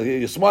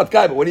you're a smart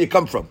guy, but where do you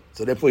come from?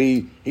 So therefore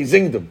he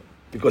zinged him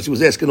because he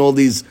was asking all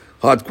these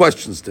hard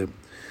questions to him,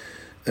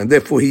 and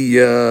therefore he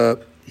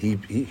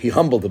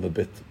humbled him a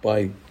bit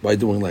by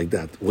doing like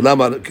that.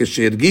 Ulama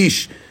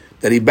k'shergish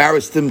that he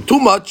embarrassed him too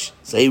much,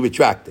 so he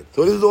retracted.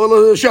 So this is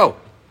all a show.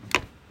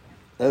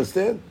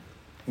 Understand?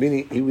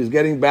 Meaning he was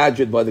getting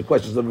badgered by the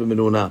questions of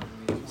Menuna.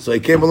 So he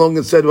came along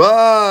and said,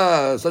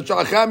 such a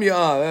acham you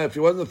are. If it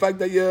wasn't the fact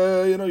that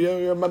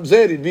you're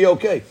mamzer, it'd be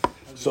okay.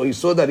 So he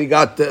saw that he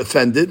got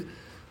offended.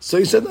 So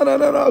he said, no,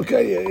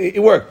 okay.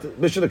 It worked.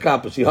 Mission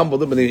accomplished. He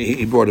humbled him and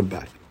he brought him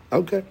back.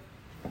 Okay.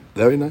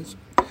 Very nice.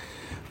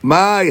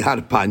 My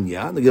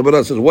Harpanya. The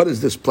Gemara says, what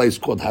is this place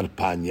called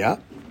Harpanya?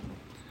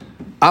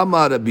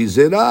 Amar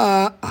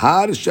Bizera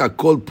Har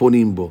Shakol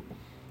Ponimbo.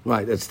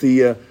 Right, that's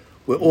the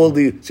where all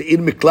the it's Ir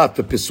Miklat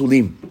for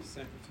Pisulim.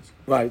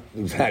 Right,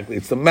 exactly.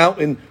 It's the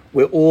mountain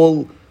where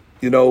all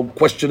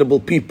questionable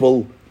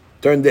people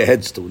turn their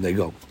heads to and they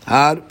go.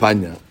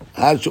 Harpanya.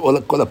 Har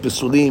Shakol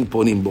Pisulim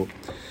Ponimbo.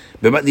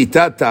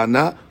 B'matnita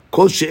Tana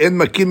Kol She'en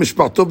Makir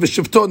Mishpachto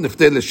V'Shivto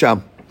Nifter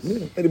L'Sham.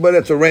 Anybody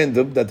that's a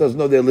random that doesn't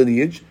know their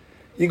lineage,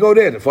 you go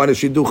there to find a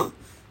shidduch.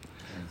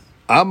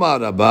 Amar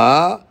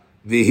Rabba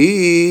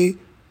Vihi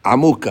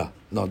Amuka.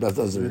 No, that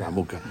doesn't mean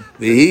Amuka.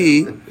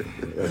 Vihi.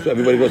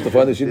 Everybody goes to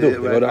find a shidduch.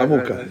 They go to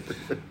Amuka.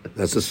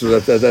 That's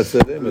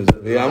the name.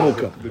 Vihi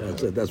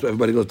Amuka. That's where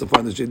everybody goes to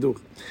find the shidduch.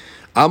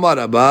 Amar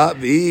Rabba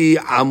Vihi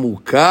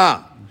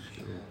Amuka.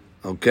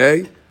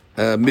 Okay,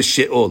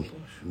 Misheol.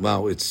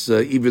 Wow, it's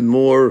even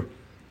more.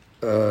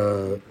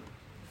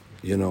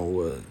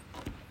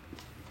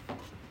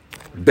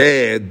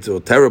 Bad or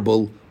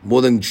terrible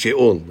more than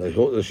Sheol.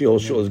 Sheol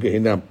is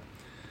Gehinam.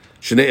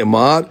 Shnei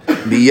Emar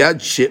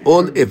miyad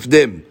Sheol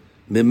ifdem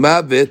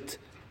mimavet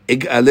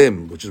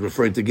igalem, which is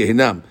referring to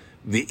Gehinam.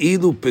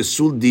 Ve'ilu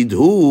pesul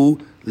didhu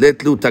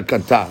letlu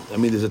takata. I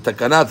mean, there's a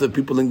takana for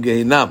people in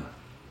Gehinam.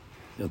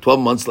 12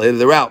 months later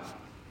they're out,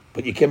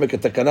 but you can't make a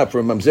takana for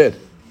a mamzer.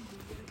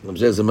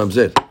 Mamzer is a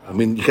mamzer. I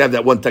mean, you can have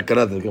that one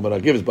takana that the Gemara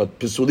gives, but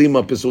pesulim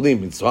are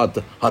pesulim. It's hard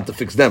to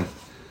fix them.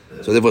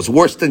 So there was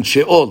worse than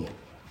Sheol.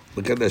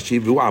 Look at that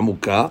sheep.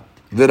 Amuka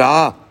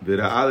v'ra'a.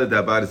 V'ra'a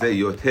ledabar ze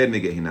yoter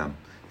megehinam.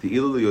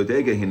 Ve'ilu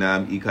liyodei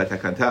gehinam ika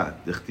takanta.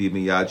 Dichti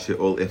miyad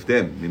she'ol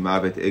efdem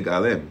mimavet eg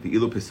alem.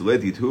 Ve'ilu pesule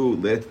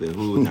didhu let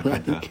lehu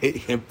takanta. You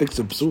can't fix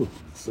a psul.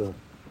 So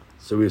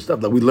serious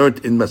stuff that we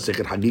learned in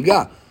Masechet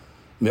Hagiga.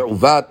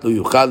 Me'uvat lo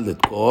yuchal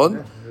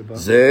letkon.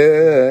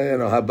 Ze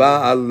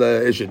haba al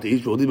eshet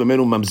ish v'odi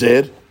b'menu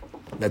mamzer.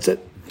 That's it.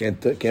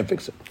 Can't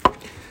fix it.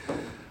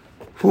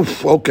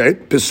 Okay.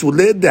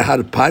 Pesule de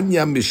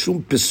Harpanya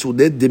mishum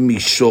pesule de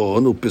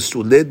Mishon, u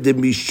pesule de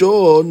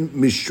Mishon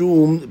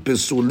mishum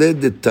pesule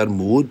de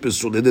Talmud,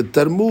 pesule de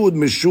Talmud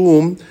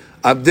mishum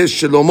Avdei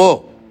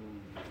Shlomo.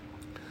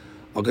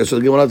 Okay, so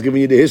the Gemara is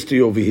giving you the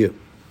history over here.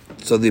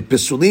 So the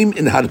pesulim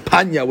in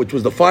Harpanya, which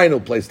was the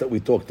final place that we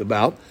talked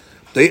about,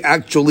 they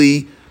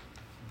actually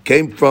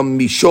came from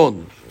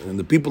Mishon, and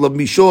the people of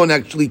Mishon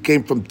actually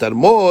came from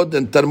Talmud,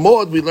 and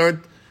Talmud we learned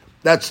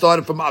that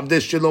started from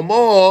Avdei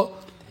Shlomo,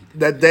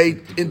 that they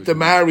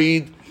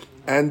intermarried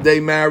and they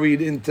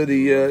married into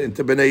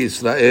Bnei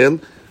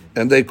Israel,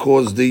 and they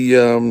caused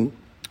the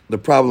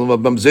problem of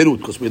mamzerut,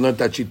 because we learned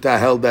that Shita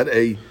held that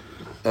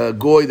a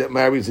goy that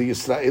marries a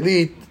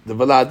Yisraelite, the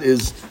Valad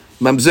is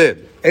mamzer.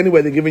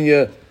 Anyway, they're giving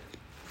you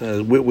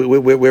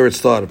where it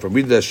started from.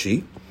 Read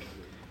Rashi.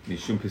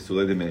 משום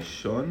פסולי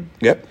דמשון,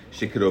 Yep.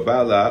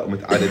 שקרובה לה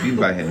ומתערבים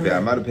בהן,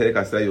 ואמר בפרק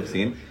 10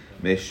 יוחסין,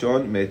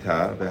 משון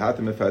מתה,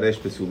 והתה מפרש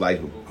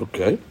פסוליהו.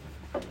 Okay.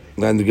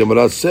 And the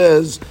Gemara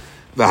says,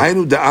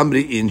 "V'hainu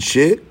da'amri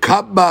inshe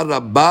kabba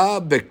rabba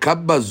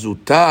bekabba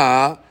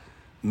zuta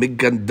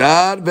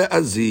migandar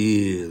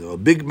ve'azir." A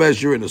big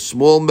measure and a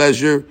small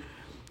measure,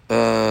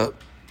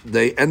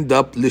 they end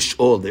up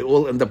lish'ol. They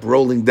all end up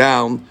rolling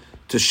down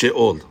to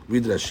she'ol.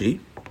 Read Rashi.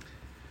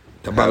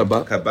 Kabba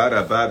rabba. קבע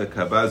רבה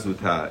וקבע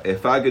זוטה,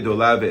 איפה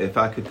גדולה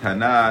ואיפה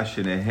קטנה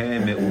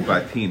שניהם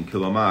מעוותים,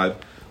 כלומר,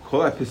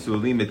 כל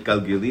הפסולים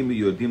מתגלגלים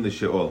ויורדים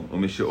לשאול,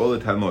 ומשאול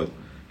לתלמוד,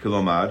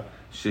 כלומר,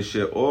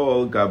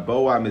 ששאול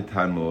גבוה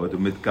מתלמוד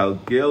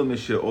ומתגלגל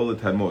משאול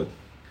לתלמוד.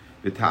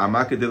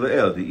 וטעמה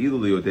כדלאל,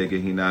 דאילו ליודעי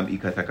גהינם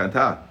איכה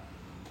תקנתה,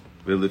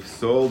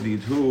 ולפסול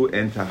דידהו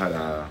אין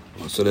טהרה.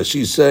 So that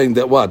she's saying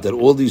that what? That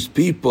all these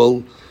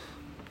people,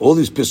 all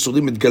these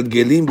pesulim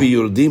מתגלגלים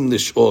ויורדים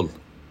לשאול.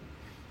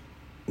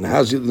 And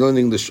how's he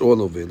learning the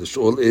Sheol over here? The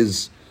Sheol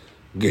is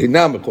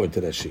Gehinam according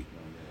to Rashi.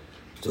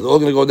 So they're all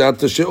going to go down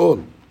to Sheol.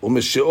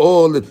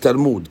 ומשאול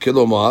לתלמוד,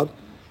 כלומר,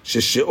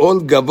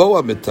 ששאול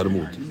גבוה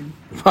מתלמוד.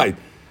 Right.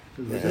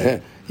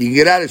 You can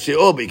get out of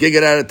Sheol, but you can't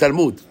get out of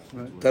Talmud.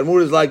 Right.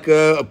 Talmud is like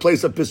a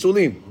place of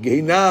Pesulim.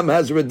 Gehinam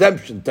has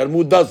redemption.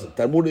 Talmud doesn't.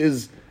 Talmud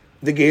is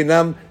the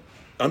Gehinam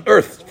on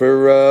earth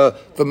for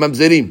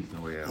Mamzerim.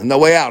 No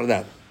way out of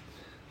that.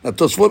 Now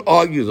Tosfot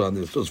argues on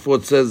this.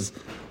 Tosfot says,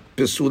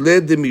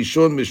 Pesule de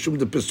Mishon Mishum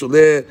de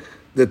Pesule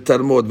de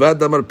Talmud.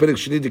 ועד אמר פרק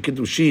שני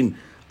דקידושין,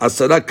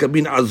 10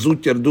 קבין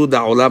עזות ירדו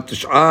דעולם,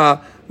 9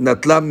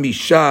 נטלה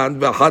משן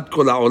ואחת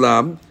כל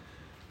העולם.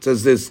 It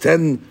says there's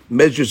 10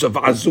 measures of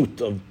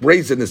azut, of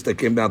brazenness that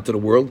came down to the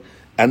world,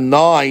 and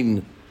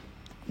 9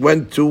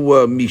 went to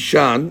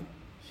Mishan,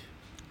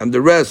 and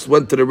the rest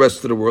went to the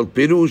rest of the world.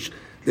 Pirush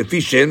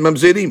lefi she'en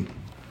mamzerim.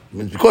 I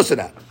mean, because of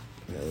that.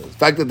 The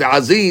fact that the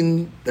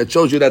azin, that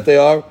shows you that they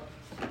are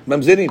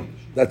mamzerim.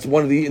 That's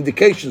one of the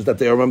indications that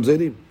they are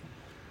mamzerim.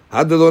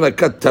 Hadalon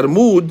akat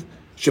Talmud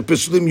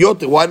Shepesulim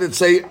yoter. Why did it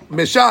say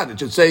Meshan? It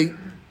should say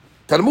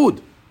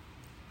Talmud.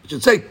 It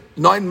should say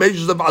 9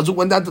 measures of azut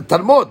went down to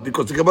Talmud,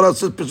 because the Gemara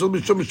says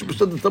Pesulim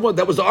Mishum Talmud.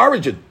 That was the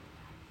origin.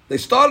 They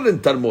started in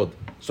Talmud.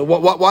 So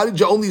why did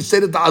you only say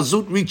that the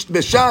azut reached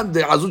Meshan?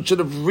 The azut should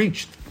have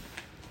reached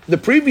the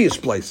previous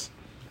place.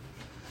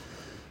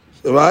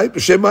 Right?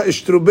 B'shema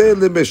ishtrube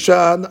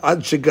lemeshan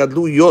ad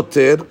shegadlu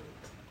yoter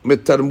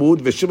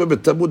metalmud v'shema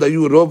metalmud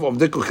ayu rov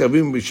avdei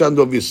kochavim mishan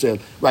dov Yisrael.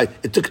 Right?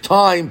 It took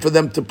time for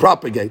them to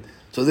propagate,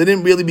 so they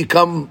didn't really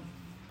become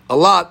a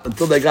lot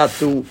until they got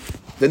to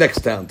the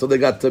next town, until they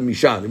got to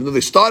Mishan. Even though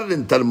they started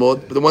in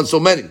Talmud, but there weren't so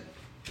many.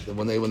 So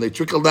when they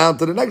trickled down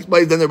to the next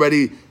place, then they're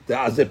ready. The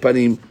Azeh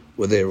Panim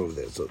were there over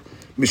there. So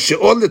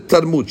Misheol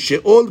leTalmud,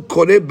 Sheol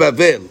kore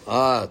Bavel.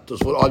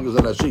 Tosfot argues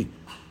on Rashi.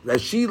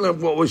 Rashi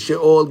learned what was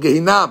Sheol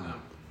Gehinam,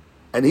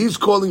 and he's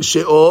calling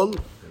Sheol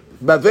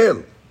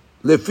Bavel.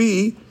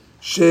 Lefi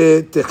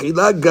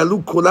sheTechila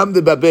galu kulam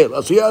de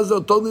Babel. So he has a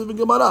totally different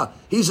Gemara.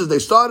 He says they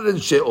started in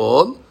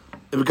Sheol,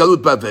 in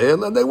Galut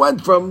Bavel, and they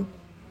went from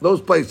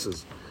those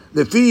places.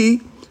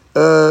 Lefi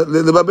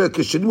לבבל,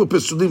 כשנים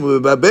ופסולים,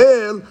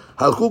 ובבבל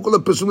הלכו כל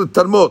הפסולים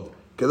לתלמוד.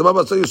 כדבר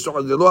בעשה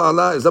ישוע, זה לא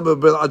עלה, עזב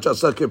בבבל עד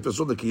שעשה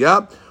כפסול נקייה,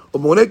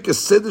 ומונה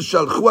כסדר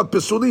שהלכו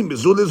הפסולים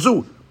מזו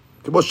לזו,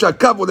 כמו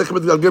שהקו הולך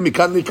מתגלגל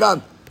מכאן לכאן.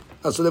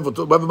 אז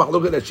אותו,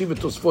 במחלוקת להשיב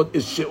ותוספות, is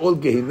שאול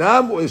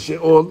גהינם או is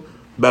שאול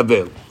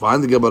בבל?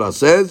 Finally the Gemara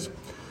says,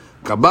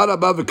 קבר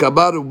הבא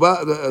וקבר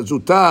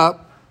זוטה,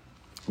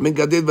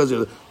 מגדל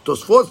וזיר.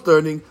 Tosfot's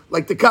learning,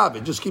 like the Kav,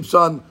 it just keeps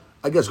on,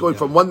 I guess, going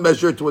from one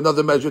measure to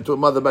another measure to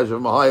another measure,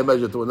 from a higher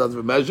measure to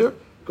another measure,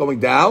 going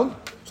down.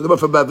 So they went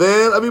from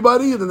Bavel,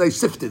 everybody, and then they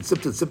sifted.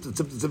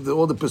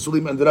 All the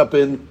Pesulim ended up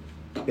in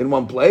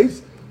one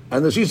place.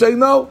 And then she's saying,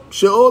 no,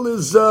 Sheol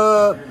is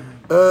the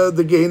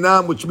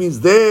Gehinam, which means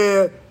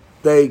there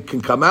they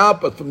can come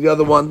out, but from the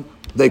other one,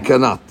 they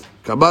cannot.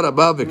 Kabar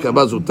Abba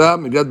v'Kabar Zuta,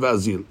 Megad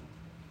v'Azil.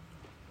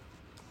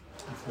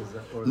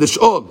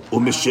 L'Sheol,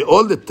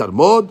 u'Misheol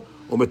leTalmud,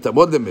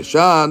 u'Metalmud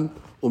leMeshan,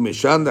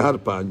 u'Meshan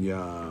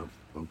leHarpanya.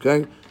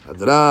 Okay?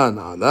 Hadran,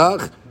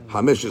 Alach,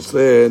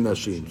 15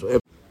 Nashim. So,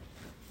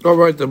 all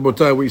right,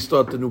 Rabotai, we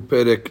start the new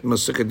Perek,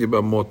 Masechet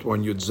Yibamot,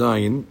 1 Yud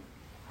Zayin,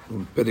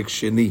 Perek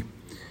Sheni.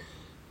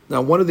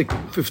 Now, one of the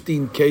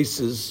 15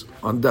 cases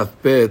on Daf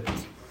Bet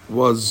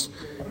was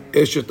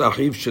Eshet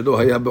Achiv Shelo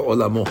Haya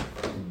Be'olamo.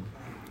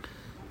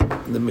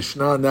 The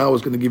Mishnah now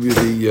is going to give you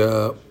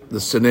the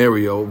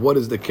scenario. What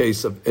is the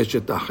case of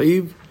Eshet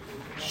Achiv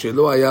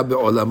Shelo Haya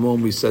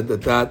Be'olamo? We said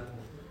that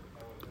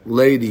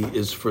lady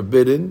is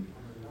forbidden,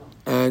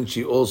 and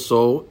she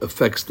also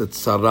affects the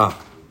tzara.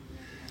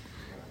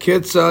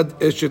 Ketzad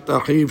Eshet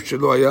Achiv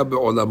Shelo Haya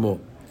Be'olamo.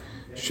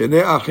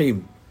 Shnei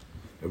Achim,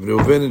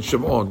 Reuven and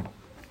Shimon.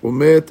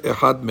 Umet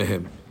echad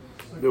mehem.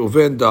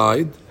 Reuven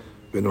died,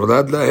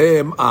 ונולד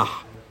להם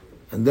אח,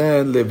 and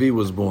then Levi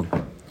was born.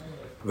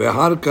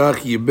 ואחר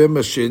כך ייבם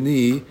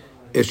השני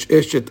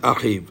אשת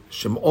אחיו.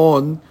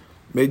 Shimon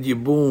made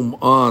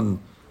yibum on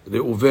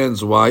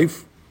Reuven's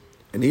wife,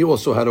 and he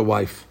also had a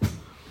wife.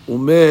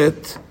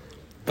 Umet,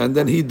 and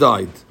then he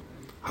died.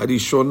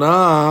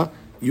 הראשונה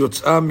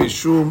יוצאה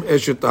משום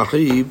אשת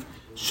אחיו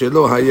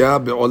שלא היה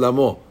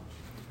בעולמו.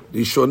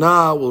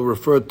 Rishona will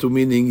refer to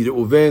meaning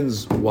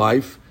Reuven's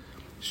wife.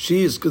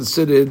 She is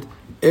considered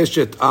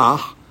Eshet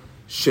Ach,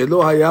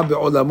 Shelo Haya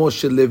Be'olamo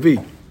Shel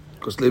Levi,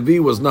 because Levi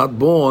was not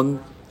born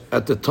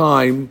at the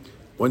time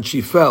when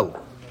she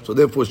fell. So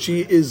therefore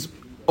she is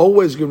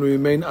always going to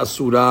remain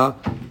Asura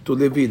to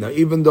Levi. Now,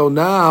 even though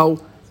now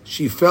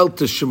she fell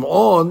to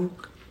Shimon,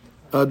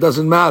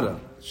 doesn't matter.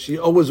 She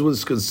always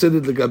was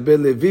considered Legabe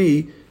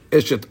Levi,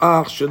 Eshet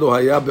Ach, Shelo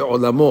Haya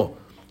Be'olamo.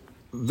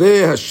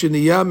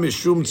 Ve'hashiniya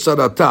mishum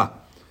tzarata.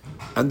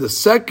 And the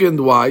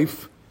second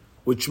wife,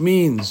 which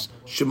means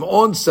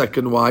Shimon's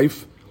second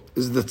wife,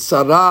 is the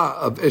tzara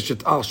of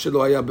Eshet Ach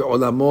shelo haya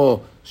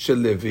be'olamo shel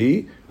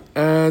Levi,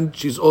 and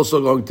she's also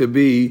going to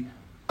be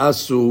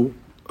Asura.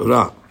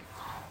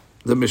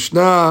 The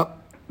Mishnah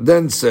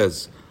then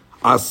says,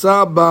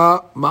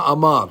 Asaba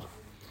ma'amar.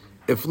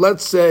 If,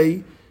 let's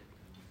say,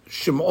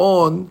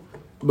 Shimon,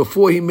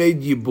 before he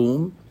made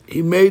Yibum,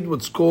 he made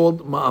what's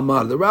called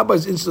ma'amar. The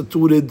rabbis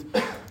instituted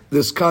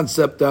this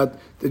concept that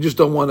they just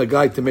don't want a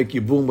guy to make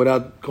yibum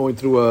without going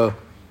through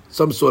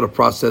some sort of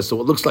process,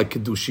 so it looks like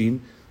kiddushin.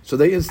 So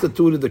they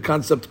instituted the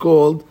concept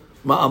called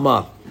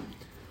ma'amar.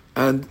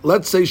 And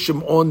let's say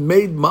Shimon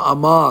made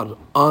ma'amar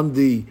on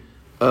the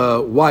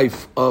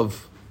wife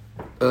of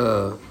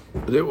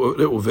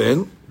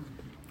Reuven,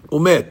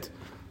 umet,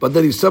 but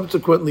then he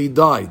subsequently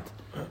died.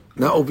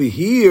 Now over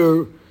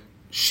here,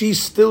 she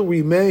still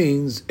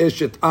remains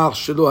Eshet Ach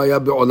Shelo Haya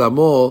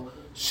Be'olamo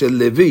Shel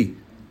Levi.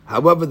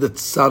 However, the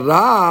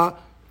tzara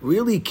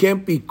really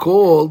can't be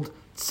called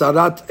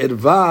tzarat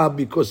erva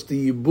because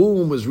the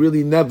yibum was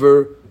really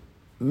never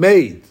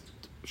made.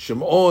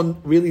 Shimon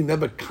really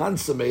never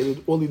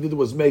consummated. All he did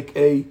was make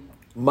a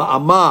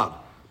ma'amar.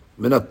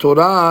 Min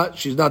Torah,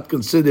 she's not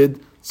considered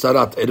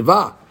tzarat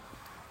erva.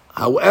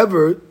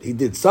 However, he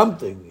did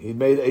something. He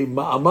made a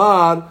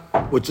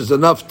ma'amar, which is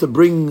enough to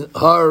bring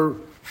her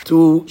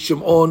to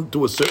Shimon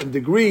to a certain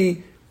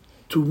degree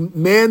to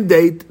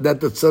mandate that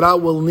the tzara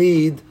will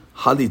need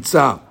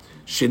halitza.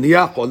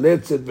 Sheniya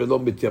choletzet velo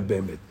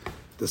mityabemet.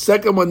 The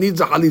second one needs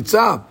a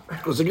halitza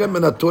because again,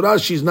 in the Torah,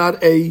 she's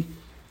not a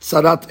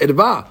tzarat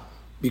erva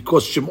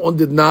because Shimon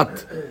did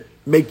not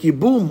make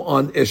yibum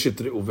on Eshet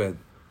Reuven.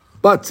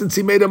 But since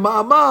he made a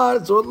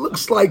ma'amar, so it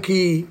looks like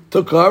he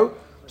took her.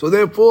 So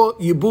therefore,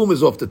 yibum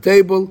is off the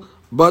table,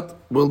 but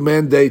will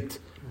mandate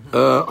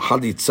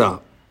halitza.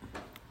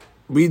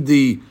 Read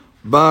the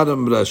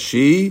bottom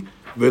Rashi.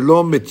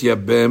 Velo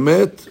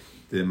mityabemet.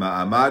 The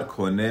ma'amar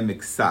kone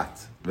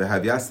miksat.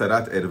 V'havya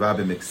sarat erva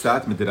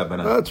b'miksat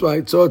midrabanan. That's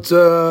right. So it's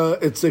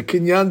a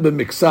kinyan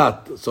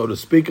b'miksat, so to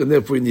speak, and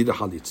therefore you need a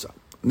halitza.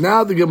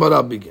 Now the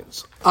Gemara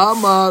begins.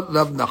 Amar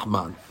Rav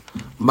Nachman.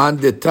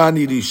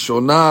 Mandetani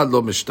rishona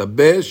lo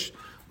mishtabesh.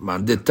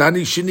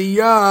 Mandetani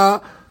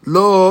sheniya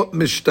lo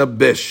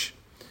mishtabesh.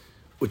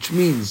 Which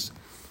means,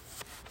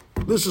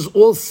 this is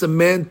all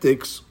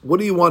semantics. What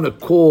do you want to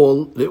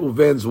call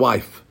Reuven's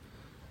wife?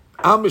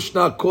 Our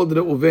Mishnah called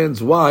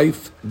Reuven's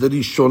wife the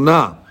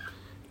Rishona.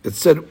 It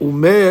said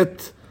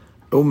umet,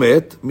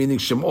 meaning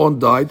Shimon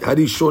died.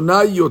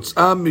 Harishona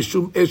yotzah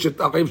mishum eshet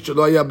achiv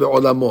shelo haya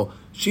be'olamo.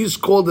 She's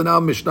called in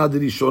our Mishnah the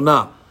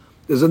Rishona.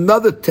 There's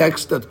another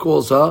text that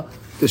calls her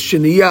the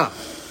Sheniya.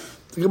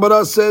 The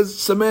Gemara says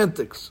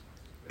semantics.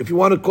 If you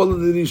want to call her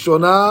the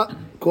Rishona,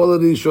 call her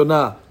the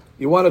Rishona.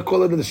 You want to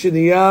call her the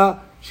Sheniya,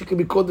 she can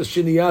be called the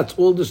Sheniya. It's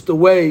all just the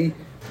way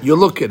you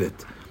look at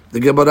it. The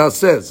Gemara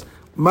says,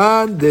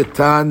 Man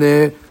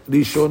detane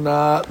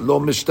Rishona lo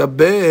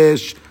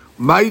mishtabesh.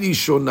 My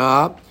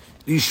Rishona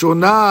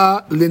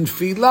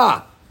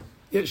linfila.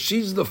 Yeah,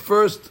 she's the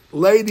first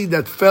lady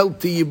that fell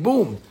to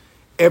Yibum.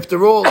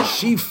 After all,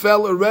 she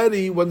fell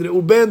already when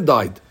Reuben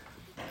died.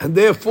 And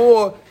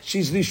therefore,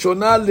 she's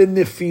Rishona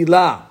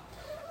linfila.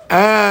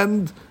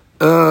 And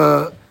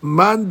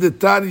man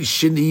detani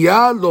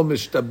sheniya lo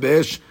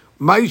mishtabesh.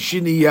 My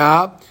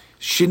sheniya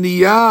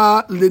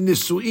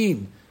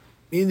linisuin.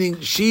 Meaning,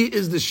 she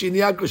is the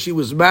sheniya because she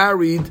was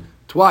married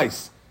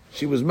twice.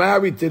 She was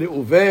married to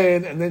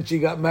Reuven, and then she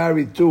got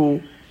married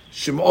to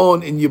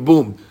Shimon in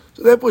Yibum.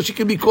 So therefore, she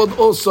can be called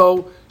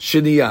also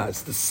Sheniya.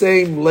 It's the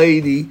same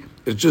lady.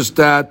 It's just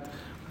that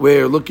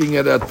we're looking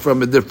at it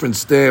from a different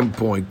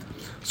standpoint.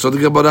 So the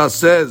Gemara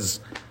says,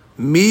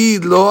 Mi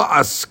lo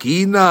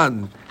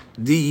askinan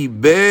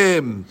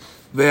diibem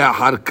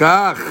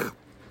ve'aharkach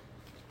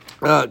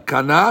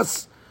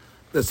kanas.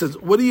 That says,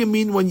 what do you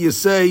mean when you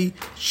say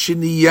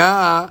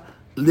Sheniya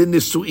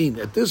Linisuin?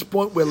 At this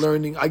point, we're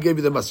learning, I gave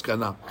you the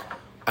maskana.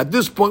 At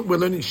this point, we're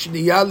learning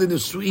Sheniya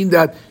Linisuin,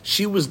 that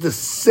she was the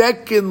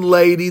second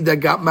lady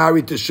that got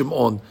married to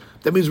Shimon.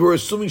 That means we're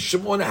assuming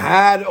Shimon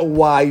had a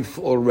wife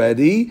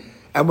already,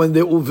 and when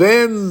the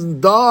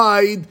Reuven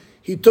died,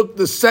 he took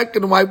the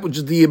second wife, which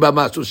is the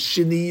Yibamah. So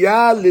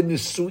Sheniya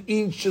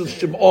Linisuin shel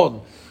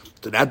Shimon.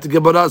 So that the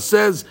Gemara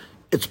says,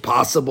 it's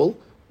possible,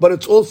 but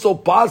it's also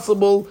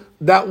possible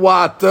that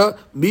what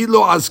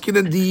Milo Askin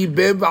and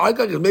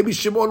Diibem, maybe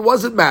Shimon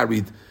wasn't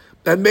married,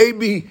 and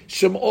maybe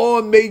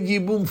Shimon made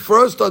Yibum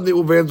first on the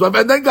Reuven's wife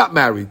and then got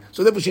married.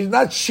 So therefore, she's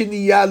not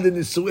Sheniya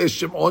l'nisu'eh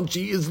Shimon;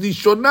 she is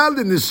Rishona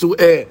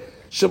l'nisu'eh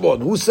Shimon.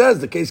 Who says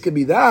the case can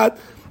be that?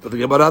 But the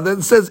Gemara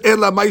then says,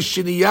 "Ela mai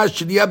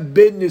Sheniya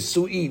ben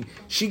nisu'in."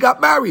 She got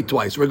married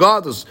twice,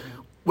 regardless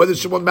whether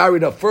Shimon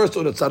married her first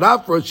or the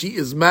tzara first. She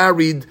is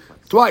married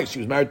twice. She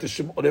was married to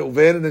Shimon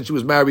Reuven, and then she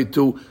was married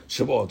to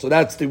Shimon. So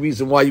that's the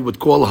reason why you would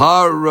call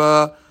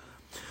her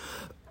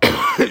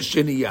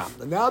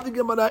Sheniya. And now the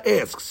Gemara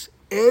asks,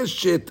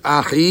 Eshet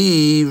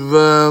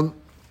achiv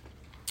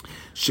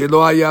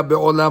shelo haya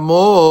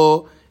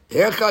be'olamo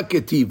hecha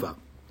ketiva.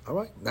 All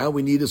right, now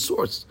we need a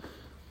source.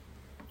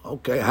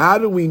 Okay, how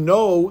do we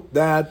know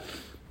that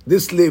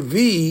this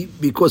Levi,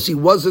 because he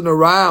wasn't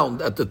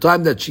around at the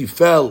time that she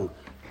fell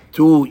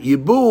to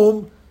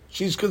Yibum,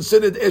 she's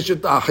considered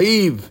Eshet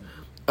achiv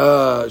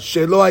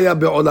shelo haya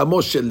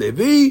be'olamo shel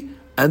Levi,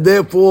 and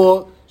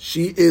therefore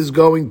she is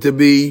going to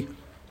be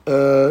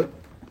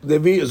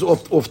Levi is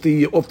off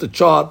the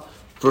chart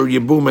for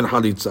Yibum and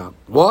Halitza.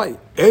 Why?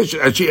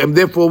 And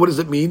therefore, what does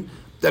it mean?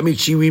 That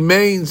means she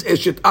remains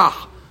Eshet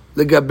Ach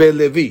legabe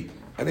Levi,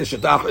 and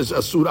Eshet Ach is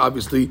Asur.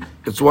 Obviously,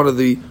 it's one of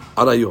the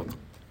Arayot.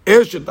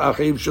 Eshet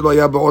Achim shelo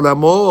haya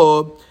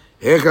be'olamo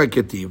hecha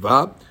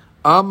ketiva.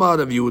 Amar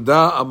Rav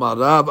Yehuda, Amar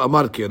Rav,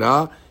 Amar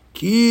Kera,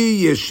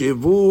 ki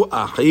yeshevu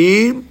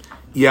achim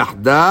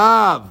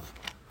yachdav.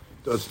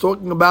 So it's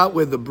talking about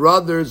where the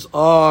brothers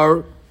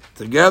are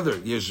together.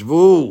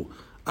 Yeshvu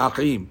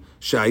achim.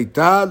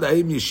 Sha'ita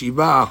la'im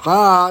yeshiva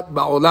achat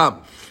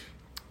ba'olam.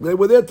 They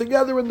were there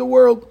together in the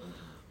world.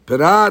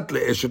 Perat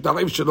le'eshet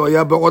achim shelo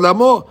haya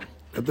be'olamo.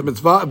 That the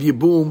mitzvah of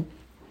Yibum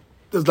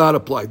does not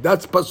apply.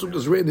 That's pasuk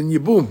is written in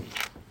Yibum.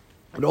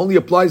 It only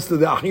applies to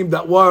the achim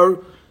that were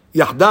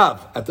Yahdav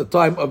at the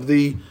time of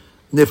the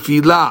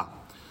Nefilah.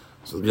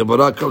 So the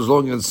Gemara comes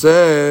along and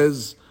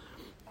says,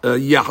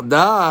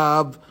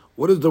 Yahdav,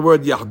 what does the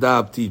word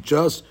Yahdav teach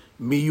us?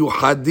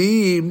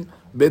 Miyuchadim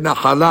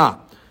benachala.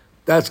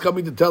 That's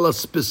coming to tell us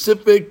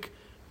specific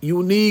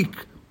unique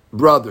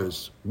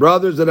brothers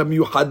that are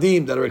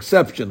miyuchadim, that are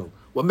exceptional.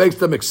 What makes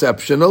them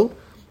exceptional?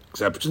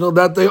 Exceptional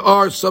that they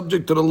are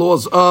subject to the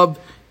laws of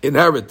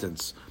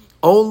inheritance.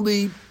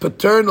 Only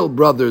paternal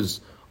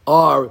brothers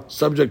are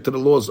subject to the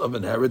laws of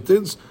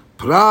inheritance.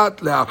 Prat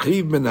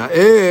le'achiv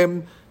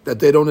mina'em, that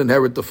they don't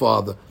inherit the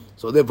father.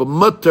 So therefore,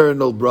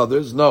 maternal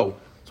brothers, no.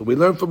 So we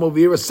learn from over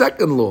here a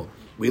second law.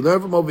 We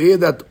learn from over here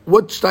that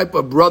which type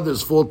of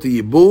brothers fall to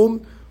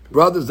Yibum?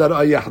 Brothers that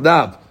are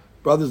Yahdav.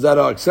 Brothers that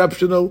are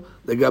exceptional.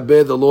 They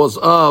gabe the laws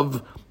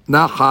of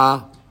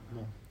Nacha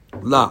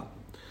La.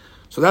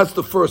 So that's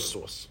the first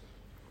source.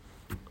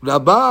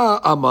 Rabba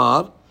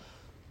Amar,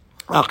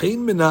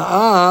 Achin min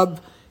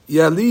ha'av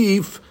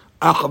yalif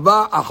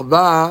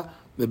achva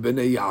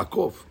mebnei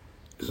Yaakov.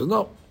 He says,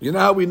 no. You know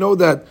how we know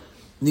that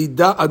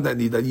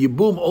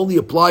Yibum only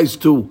applies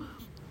to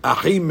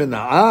Achim min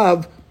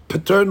ha'av,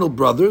 paternal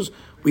brothers.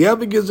 We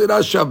have a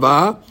Gezerah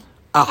Shavah,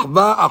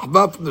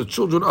 Achva from the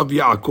children of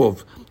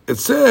Yaakov. It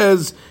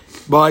says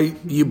by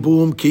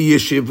Yibum ki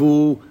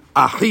yeshivu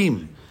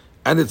Achim,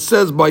 and it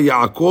says by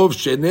Yaakov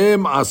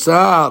shenem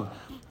asar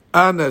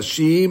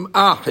anashim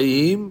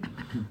Achim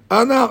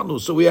anachnu.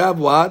 So we have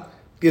what?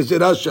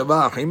 Gezerah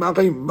Shavah Achim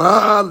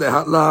ma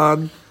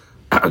lehatlan.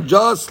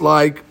 Just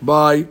like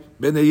by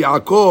Bnei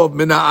Yaakov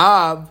min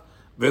ha'av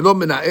velo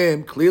min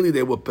ha'em, clearly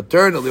they were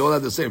paternal. They all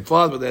had the same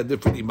father, but they had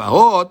different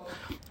imahot.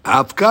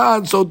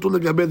 Afkan, so to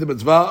legabe the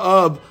mitzvah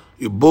of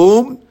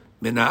Yibum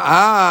min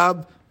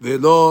ha'av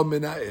velo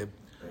min ha'em.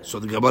 So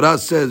the Gemara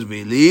says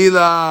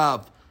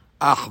v'lilav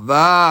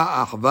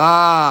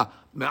achva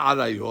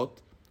me'arayot.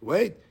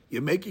 Wait,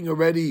 you're making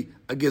already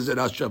a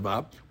gezerah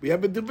shavah. We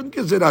have a different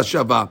gezerah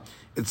shavah.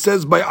 It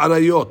says by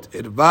arayot,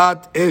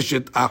 irvat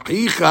eshet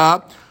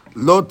achicha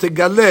lo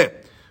tegale,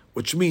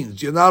 which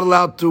means you're not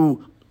allowed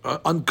to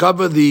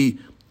uncover the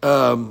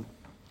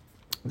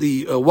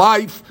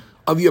wife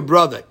of your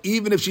brother,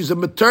 even if she's a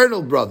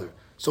maternal brother.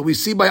 So we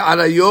see by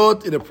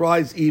arayot it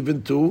applies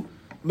even to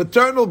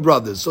maternal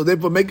brothers. So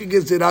therefore, making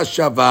gezerah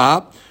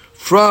shavah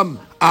from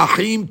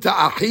achim to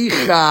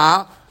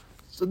achicha,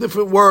 it's a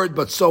different word,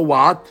 but so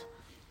what?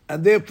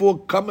 And therefore,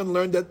 come and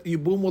learn that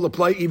Yibum will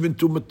apply even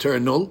to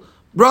maternal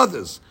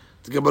brothers.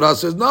 The Gemara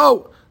says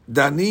no.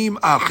 Danim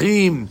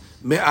achim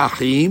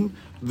me'achim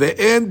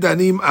ve'en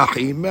danim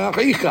achim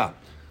me'achicha.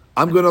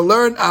 I'm going to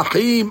learn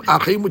achim,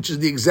 which is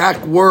the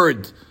exact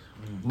word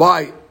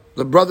by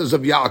the brothers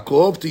of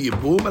Yaakov to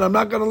Yibum, and I'm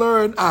not going to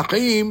learn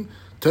achim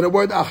to the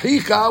word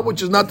achicha,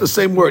 which is not the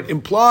same word,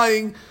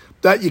 implying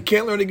that you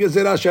can't learn a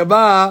gezerah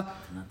shavah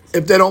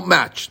if they don't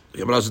match. The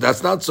Gemara says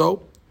that's not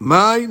so.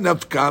 My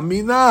nafka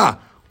mina.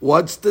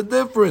 What's the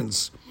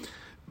difference?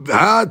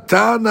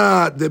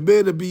 Tana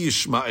deber Rabbi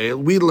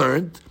Yishmael. We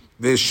learned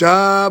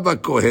Veshav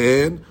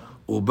HaKohen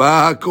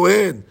Uba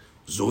HaKohen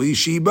Zuhi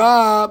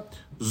Shiba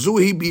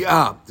Zuhi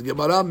Bi'ah. The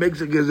Gemara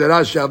makes a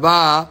gezerah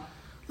shavah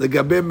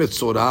legabe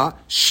metzora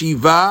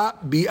Shiva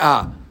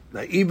Bi'ah.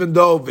 Now, even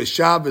though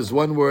Veshav is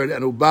one word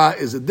and Uba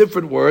is a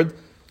different word,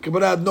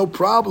 Gemara had no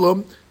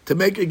problem to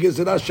make a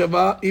gezerah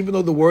shavah, even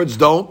though the words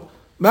don't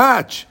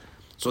match.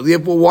 So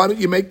therefore, why don't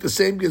you make the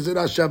same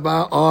gezerah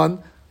shavah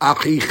on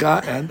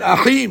Achicha and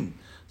Achim?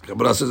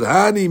 Gemara says,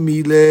 Hani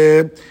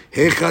mile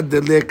hecha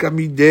deleka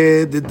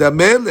mide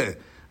dedamele,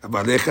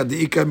 aber hecha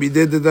deika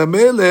mide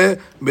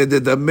dedamele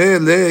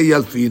mededamele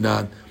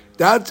yalfinan.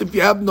 That's if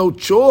you have no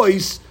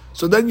choice.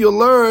 So then you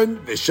learn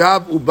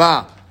Veshav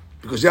Uba,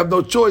 because you have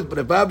no choice. But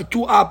if I have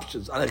two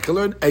options and I can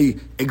learn a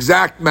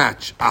exact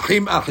match,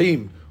 Achim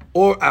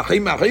or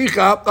Achim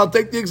Achicha, I'll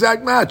take the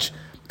exact match.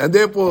 And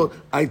therefore,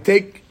 I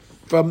take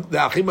from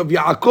the Achim of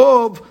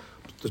Yaakov,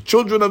 the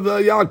children of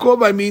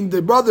Yaakov, I mean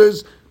the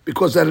brothers,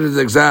 because that is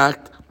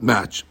exact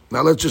match.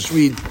 Now let's just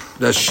read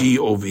Rashi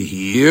over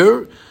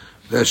here.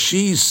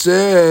 Rashi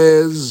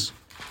says,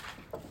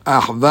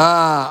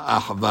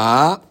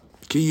 Achva,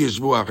 ki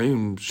yishbu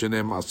achim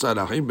shenem asar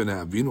achim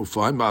b'nei avinu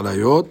fine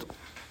ba'alayot.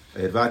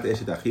 ערוות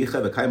אשת אחיך,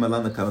 וקיים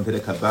עלן לכוון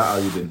פרק הבא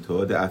על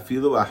יבנתו,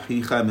 דאפילו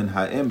אחיך מן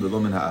האם ולא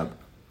מן האב.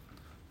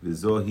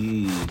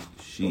 וזוהי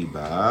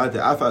שיבה,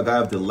 דאף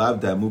אגב דלאו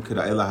דאמו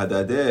כראה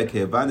להדדה,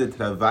 כיוון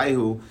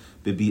דתרוויהו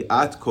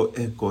בביאת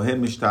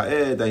כהן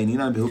משתאה,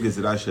 דעינינן בהו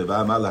גזירה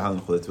שווה, מה להלן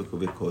חולץ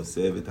וכובד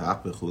כוסה ותאח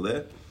וכו'.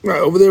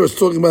 Over there it's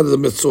talking about the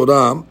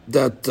Metzorah,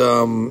 that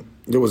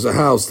there was a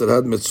house that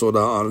had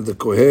Metzorah on it. The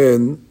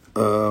Kohen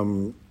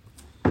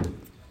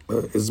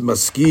is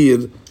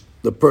maskir,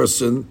 the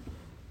person,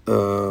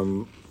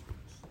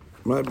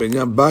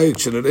 בעניין בית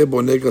שנראה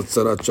בו נגד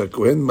צרת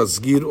שהכהן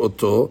מסגיר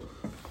אותו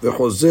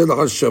וחוזר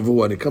לאחר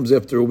שבוע, and he comes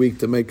after a week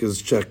to make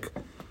his check.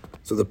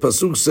 So the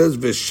pasuk says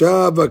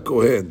ושב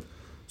הכהן.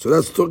 So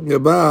that's talking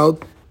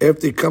about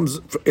after he comes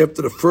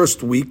after the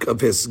first week of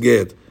his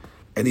get,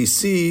 and he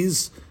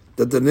sees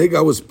that the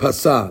nega was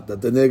pasa,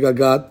 that the nega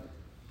got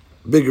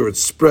bigger, it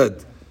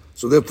spread.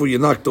 So therefore you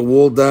knock the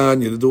wall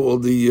down, you do all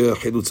the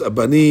chilutz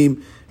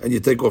abanim, and you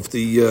take off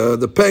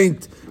the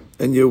paint,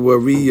 and you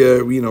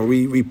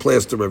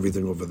replaster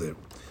everything over there.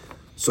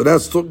 So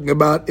that's talking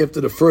about after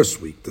the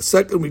first week. The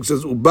second week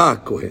says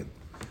Uba Kohen.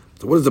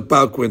 So what does the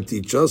Baal Kohen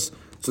teach us?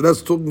 So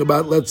that's talking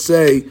about, let's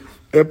say,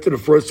 after the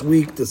first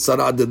week, the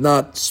tzara did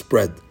not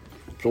spread.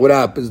 So what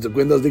happens? The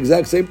Kohen does the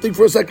exact same thing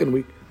for a second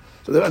week.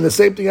 So and the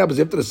same thing happens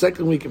after the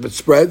second week. If it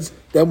spreads,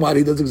 then what?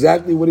 He does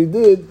exactly what he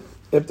did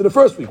after the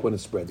first week when it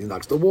spread. He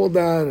knocks the wall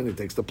down, and he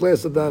takes the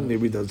plaster down, and he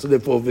redoes. So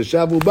therefore,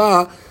 v'shavu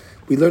ba,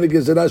 we learn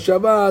against the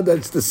Shava that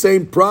it's the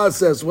same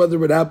process,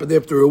 whether it happened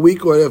after a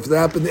week or if it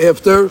happened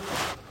after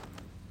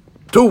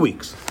 2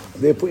 weeks.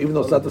 Therefore, even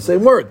though it's not the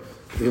same word,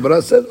 the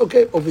Gemara says,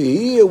 okay, over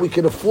here we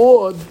can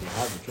afford.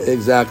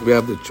 Exactly, we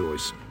have the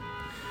choice.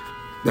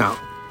 Now,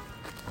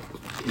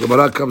 the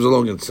Gemara comes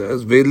along and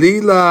says,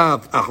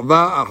 "Velila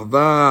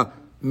achva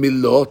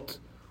milot."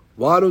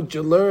 Why don't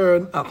you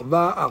learn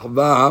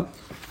achva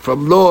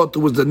from Lot,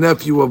 who was the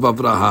nephew of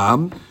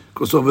Avraham?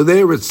 Because over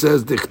there it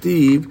says,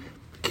 "Dichtiv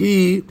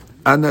ki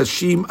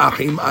anashim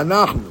achim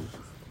anachnu."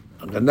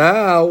 And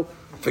now,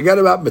 forget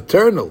about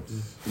maternal.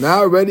 Now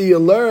already you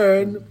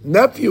learn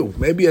nephew.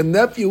 Maybe a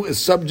nephew is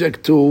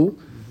subject to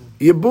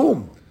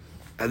yibum.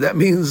 And that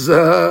means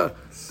that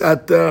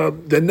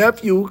the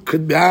nephew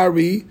could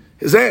marry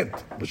his aunt,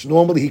 which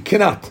normally he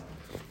cannot.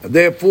 And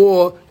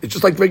therefore, it's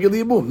just like regular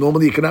yibum.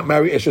 Normally he cannot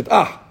marry eshet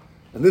ah.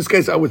 In this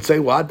case, I would say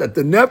what? That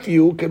the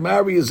nephew can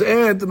marry his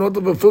aunt in order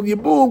to fulfill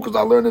yibum, because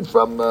I learned it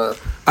from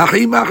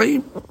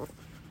achim.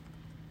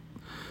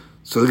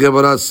 So the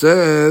Gemara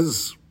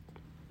says,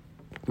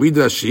 read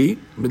Rashi,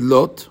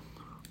 midlot.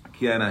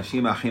 Right,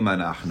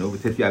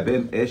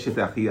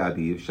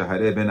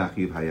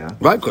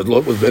 because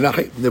Lot was Ben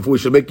Achim. Therefore, we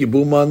should make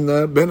Yibum on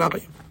Ben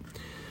Achim.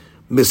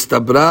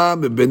 Mistabra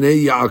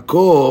b'bnei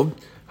Yaakov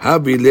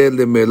havile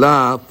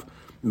lemelaf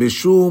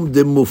mishum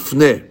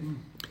demufne.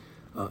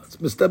 It's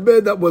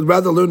mistaber that would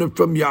rather learn it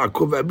from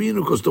Yaakov Abinu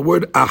because the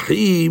word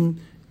Achim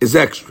is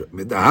extra.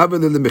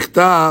 Havile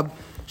lemichtav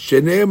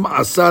shenem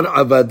asar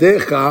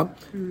avadecha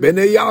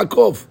b'nei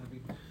Yaakov.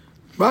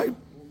 Right?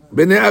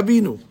 B'nei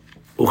Abinu.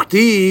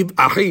 Uchtiv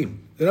Achim.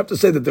 You don't have to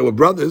say that they were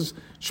brothers.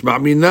 Shma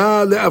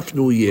mina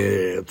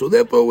le'afnuye. So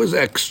therefore it was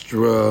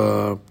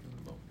extra.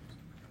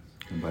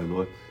 And by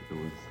Lot, it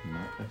was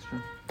not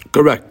extra?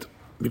 Correct.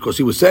 Because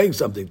he was saying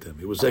something to him.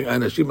 He was saying,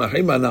 Anashim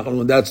Achim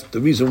anachnu, and that's the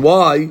reason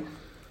why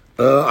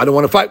I don't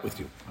want to fight with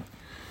you.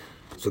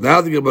 So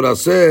now the Gemara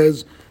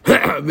says,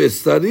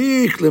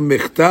 V'starich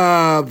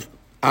le'michtav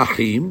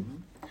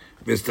Achim,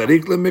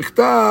 V'starich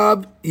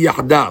le'michtav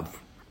Yahdav.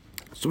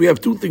 So we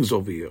have two things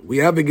over here. We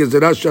have a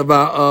Gezerah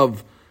Shava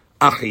of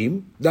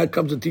Achim. That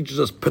comes and teaches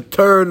us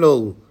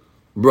paternal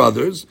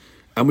brothers.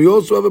 And we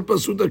also have a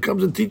Pasuk that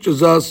comes and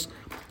teaches us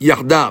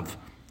Yahdav.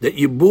 That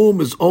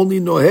Yibum is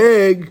only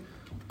Noheg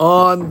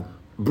on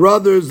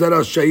brothers that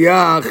are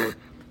Shayach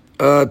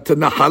to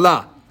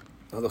Nahala.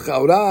 Now the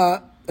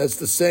Chaura, that's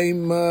the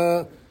same,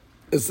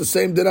 it's the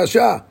same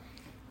Derasha.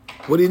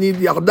 What do you need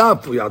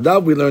Yahdav for?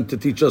 Yahdav we learned to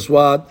teach us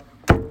what?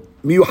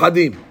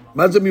 Miyuhadim.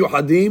 Mazah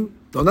Miyuhadim?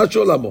 No, not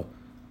Sholamo.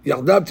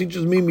 Yahdav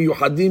teaches me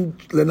miyuhadim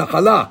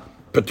lenahala,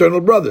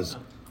 paternal brothers.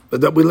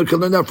 But that we can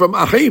learn that from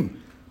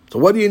Achim. So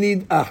what do you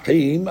need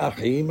Achim,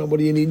 and what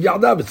do you need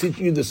Yahdav? It's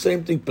teaching you the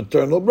same thing,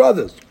 paternal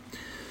brothers.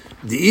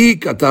 Di'i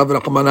katav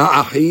rachmana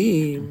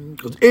Achim.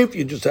 Because if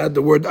you just had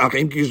the word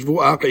Achim, kishvu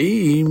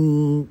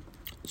Achim.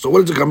 So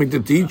what is it coming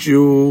to teach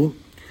you?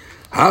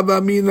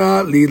 Hava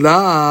mina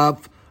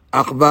lilav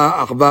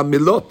achva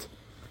milot.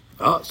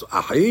 So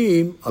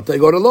Achim, I'll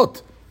take out a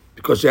lot.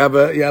 Because you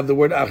have the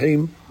word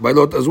Achim by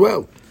Lot as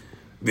well.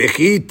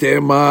 V'chi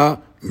tema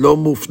lo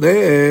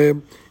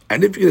mufneh.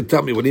 And if you're going to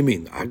tell me, what do you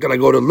mean? How can I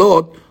go to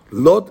Lot?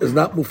 Lot is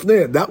not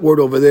mufneh. That word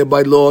over there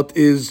by Lot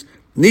is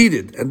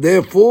needed. And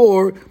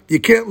therefore, you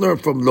can't learn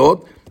from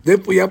Lot.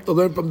 Therefore, you have to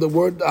learn from the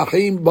word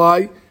Achim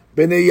by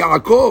Bnei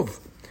Yaakov.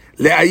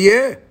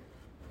 Le'ayeh.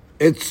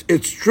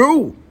 It's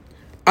true.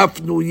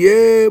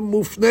 Afnuyeh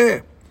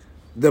mufneh.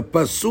 The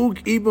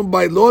pasuk, even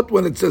by Lot,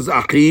 when it says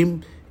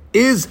Achim,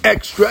 is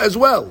extra as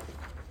well.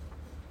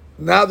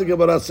 Now the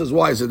Gemara says,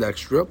 why is it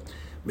extra?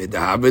 Because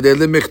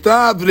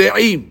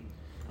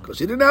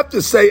he didn't have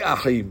to say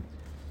Achim.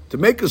 To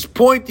make his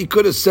point, he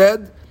could have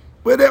said,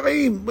 we're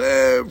Re'im,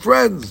 we're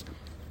friends.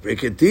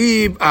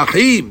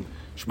 Achim.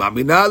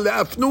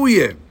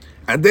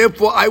 And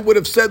therefore I would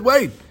have said,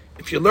 wait,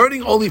 if you're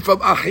learning only from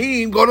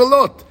Achim, go to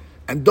Lot.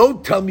 And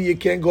don't tell me you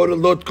can't go to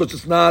Lot because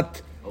it's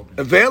not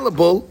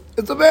available.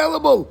 It's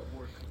available.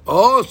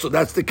 Oh, so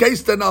that's the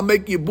case, then I'll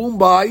make Yibum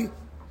by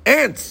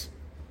aunts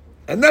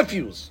and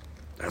nephews.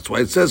 That's why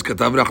it says,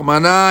 Katav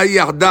Rachmana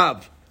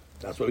Yahdav.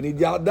 That's why we need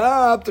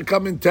Yahdav to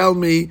come and tell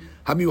me,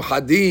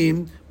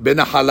 Hamiyuhadim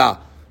Benahala.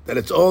 That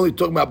it's only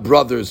talking about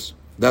brothers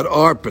that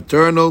are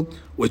paternal,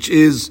 which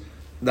is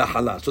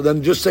Nahala. So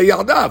then just say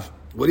Yahdav.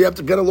 What do you have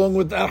to get along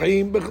with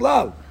Achim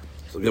Bichlal?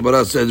 So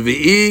Gemara says,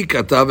 V'i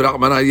Katav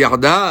Rachmana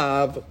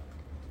Yahdav.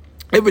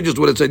 If it just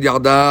would have said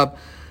Yahdav,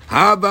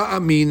 Hava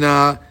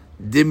Amina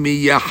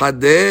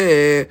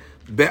Dimiyahadeh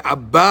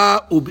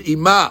be'abba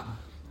u'b'ima.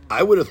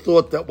 I would have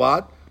thought that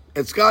what?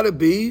 It's got to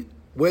be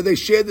where they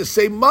share the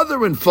same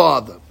mother and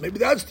father. Maybe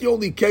that's the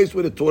only case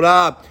where the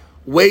Torah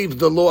waives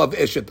the law of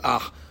Eshet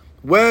Ach.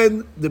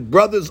 When the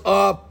brothers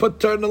are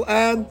paternal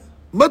and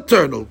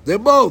maternal. They're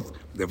both.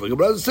 Therefore, the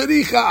brothers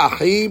Sericha,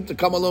 Achim, to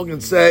come along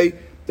and say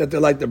that they're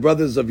like the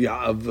brothers of the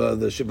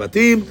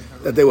Shivatim,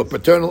 that they were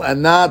paternal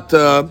and not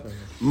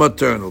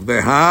maternal.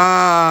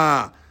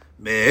 Veha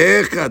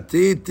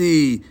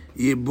me'echatiti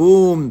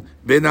yibum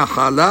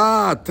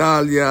benachala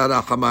talya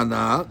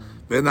rachamana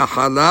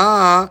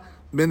benachala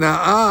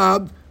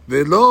bena'ab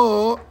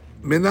velo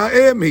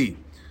mena'emhi.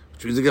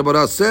 Which means the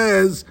Gemara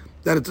says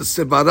that it's a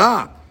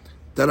sevara,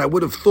 that I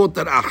would have thought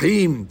that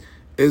Achim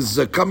is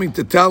coming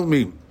to tell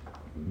me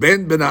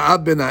Ben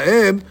bena'ab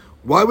bena'em.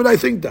 Why would I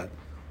think that?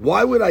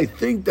 Why would I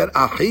think that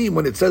Achim,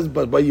 when it says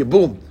by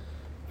Yibum,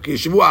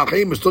 Yeshivu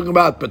Achim is talking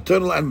about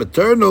paternal and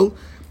maternal,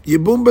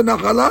 Yibum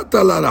benachala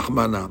tala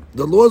rachmana.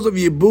 The laws of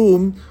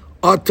Yibum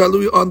are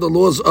talui on the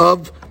laws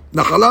of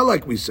Nachala,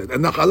 like we said.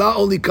 And Nachala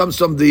only comes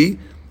from the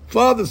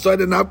father's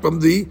side and not from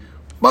the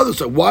mother's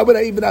side. Why would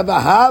I even have a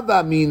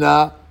hava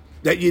mina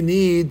that you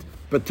need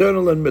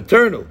paternal and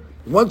maternal?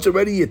 Once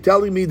already you're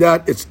telling me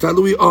that it's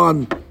talui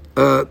on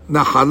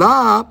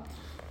Nachala,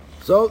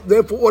 so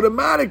therefore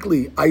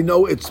automatically I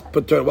know it's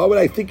paternal. Why would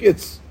I think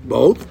it's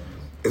both?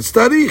 It's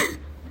tarich.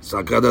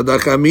 Sakada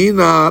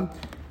dachamina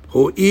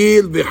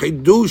ho'il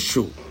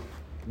v'chidushu.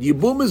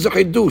 Yibum is a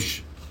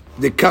chidush.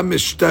 The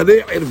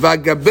kamishtareh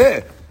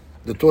irvagabeh.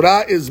 The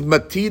Torah is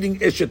matiring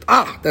eshet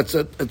ach. It's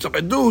a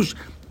chidush.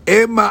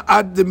 Ema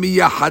ad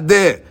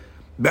miyahadeh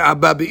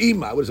be'abba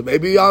be'ima.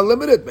 Maybe you're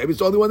unlimited. Maybe it's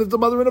the only one that's the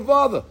mother and the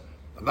father.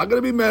 I'm not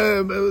going to be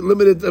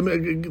limited. I'm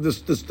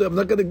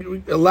not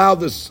going to allow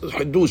this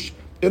chidush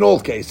in all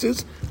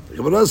cases. The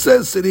Gemara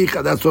says,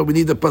 Sericha, that's why we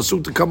need the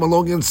pasuk to come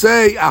along and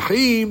say,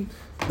 Achim,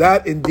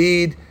 that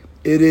indeed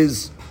it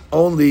is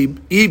only,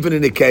 even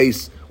in a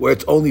case where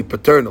it's only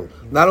paternal.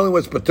 Not only when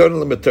it's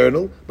paternal and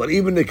maternal, but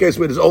even in the case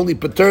where it's only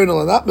paternal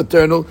and not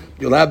maternal,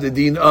 you'll have the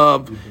deen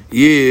of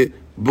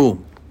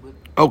Yibum.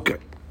 Okay.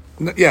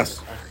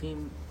 Yes?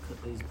 Achim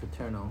is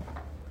paternal,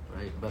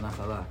 right? But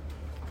Nachala.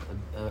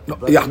 No,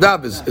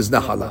 Yahdav is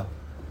Nachala.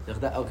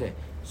 Okay,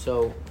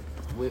 so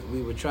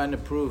we were trying to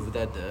prove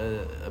that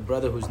a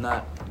brother who's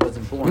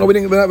wasn't born. No, we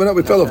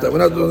fell off that. We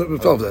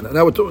fell off that.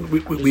 Now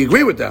we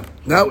agree with that.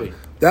 Now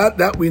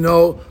that we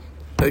know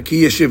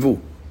ki yeshivu.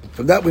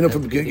 From that we know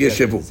from ki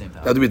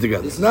yeshivu. That we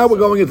together. Now we're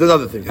going into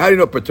another thing. How do you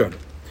know paternal?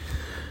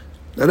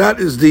 Now that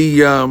is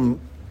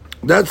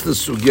that's the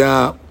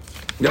sugya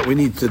that we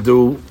need to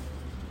do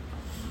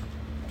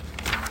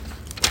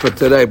for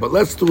today. But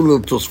let's do a little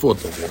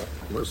tosfot over here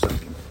for a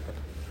second.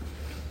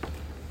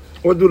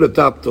 Or do the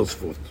top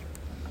tosfot.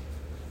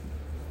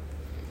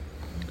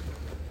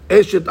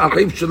 Eshet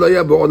Achim shelo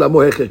haya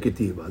be'olamo hecher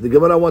ketiva. The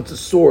Gemara wants a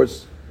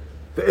source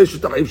for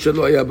Eshet Achim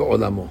shelo haya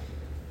be'olamo.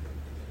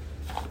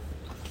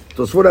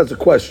 Tosfot has a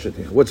question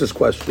here. What's his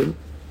question?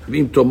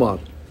 V'im tomar.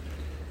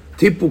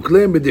 Tipu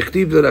klem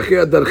b'dichtiv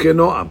derachei darchei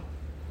noam.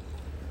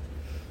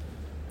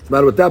 What's the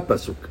matter with that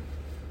pasuk?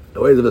 The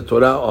ways of the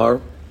Torah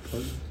are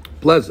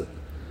pleasant.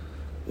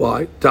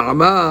 Why?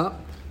 Ta'ama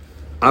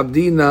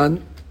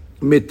abdinan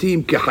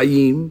metim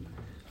kehayim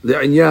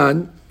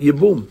le'inyan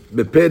yibum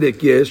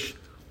beperek yesh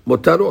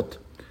motarot,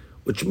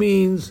 which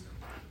means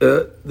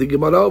the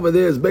Gemara over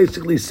there is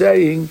basically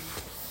saying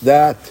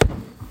that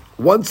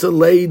once a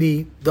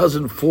lady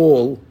doesn't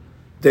fall,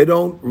 they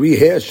don't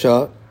rehash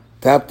her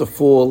to have to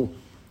fall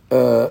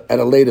at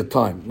a later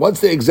time.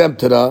 Once they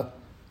exempted her,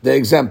 they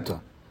exempt her.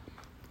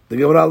 The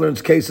Gemara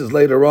learns cases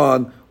later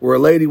on where a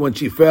lady, when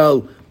she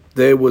fell,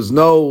 there was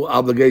no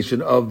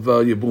obligation of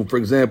Yibum. For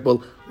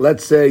example,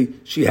 let's say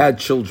she had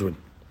children,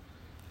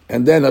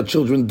 and then her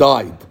children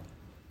died.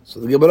 So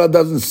the Gemara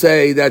doesn't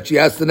say that she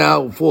has to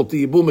now fall to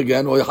Yibum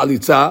again, or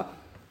Chalitza.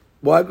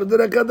 Why?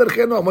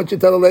 Once you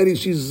tell a lady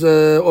she's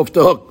off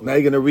the hook, now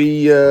you're going to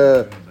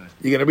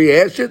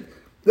rehash it?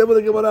 Then what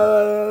the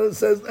Gemara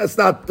says, that's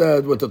not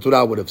what the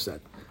Torah would have said.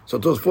 So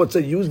Tosfot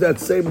said, use that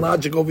same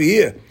logic over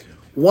here.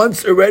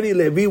 Once already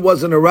Levi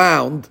wasn't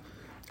around,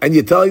 and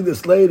you're telling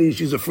this lady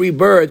she's a free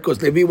bird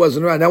because Levi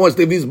wasn't around. Now once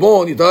Levi's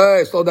born, you tell her,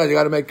 hey, slow down, you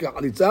got to make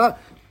Chalitza.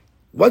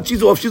 Once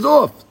she's off, she's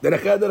off.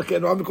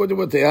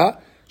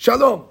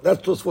 Shalom.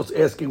 That's Tosfot's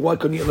asking. Why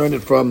couldn't you learn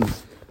it from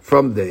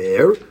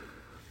there?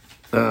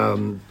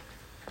 Ta'ama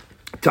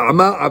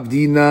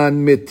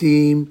abdinan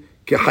metim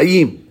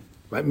kehayim.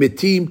 Right?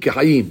 Metim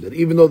kehayim. That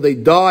even though they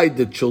died,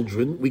 the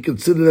children, we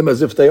consider them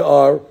as if they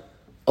are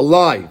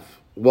alive.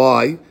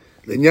 Why?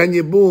 L'nyan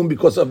yibum,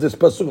 because of this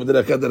pasuk of the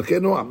Derechei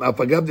Noam.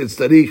 Afagav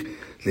tzarich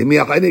למי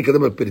החייני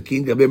קדם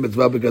הפרקין גבי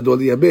מצווה בגדול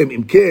לייבם.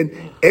 אם כן,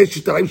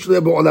 אשת החיים שלו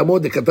היה בעולמו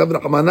דכתב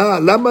רחמנה,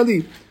 למה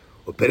לי?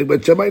 ופרק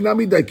בית שמאי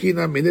נמי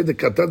דייקינא מיניה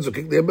דקתן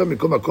זוקק לייבם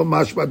מכל מקום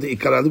משמע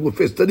דעיקרא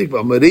לגופי צדיק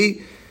ואמרי,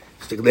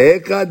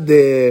 סתגלהקה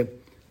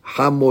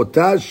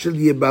דחמותה של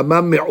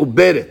יבמה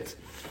מעוברת.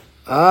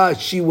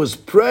 She was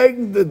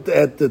pregnant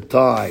at the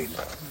time.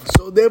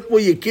 So therefore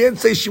you can't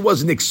say she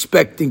wasn't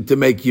expecting to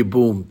make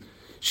Yibum.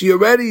 She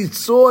already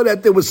saw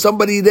that there was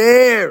somebody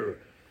there.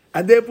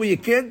 And therefore you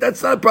can't,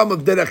 that's not a problem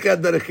of Derechei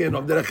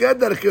Noam.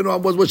 Derechei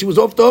Noam was when she was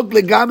off the hook,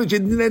 Legami, she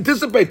didn't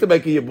anticipate to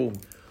make a Yibum.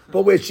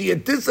 But where she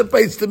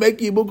anticipates to make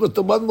a Yibum because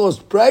the mother-in-law is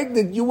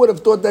pregnant, you would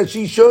have thought that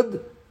she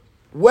should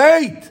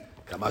wait.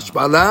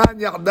 Kamashmalan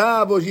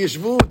Ya'dav or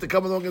Yeshvu to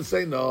come along and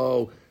say,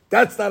 no,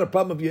 that's not a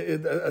problem of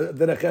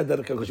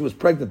because she was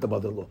pregnant, the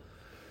mother-in-law.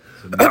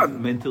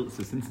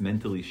 So since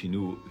mentally she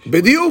knew.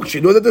 B'diuk, she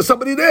knew that there's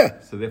somebody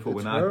there. So therefore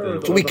we're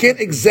not. So we can't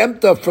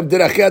exempt her from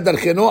Derechia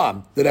Derechei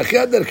Noam.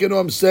 Derechia Derechei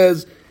Noam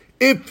says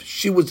if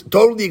she was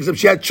totally exempt,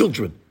 she had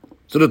children.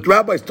 So the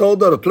rabbis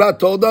told her, the Torah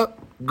told her,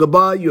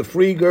 goodbye, you're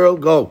free, girl,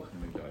 go.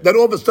 Then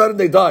all of a sudden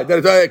they died.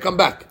 They say, hey, come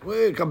back.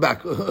 Hey, come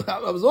back.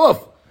 I was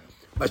off.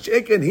 But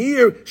she can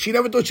hear, she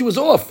never thought she was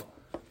off.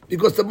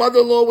 Because the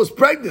mother-in-law was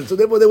pregnant. So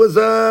therefore there was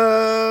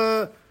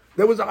a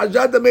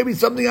hajat that maybe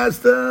something is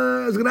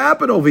going to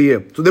happen over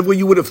here. So therefore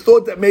you would have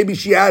thought that maybe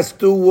she has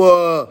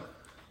to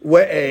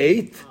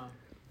wait.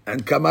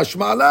 And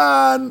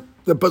kamashmalan,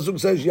 the pasuk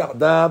says,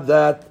 Ya'dav,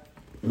 that,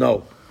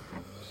 no.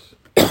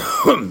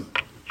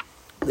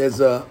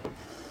 There's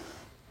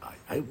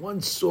I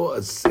once saw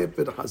a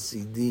Sefer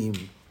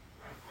Hasidim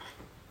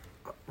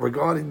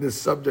regarding this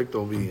subject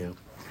over here.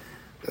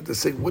 That they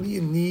say, what do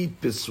you need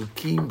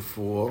Pesukim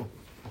for?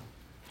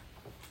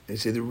 They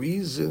say the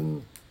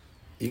reason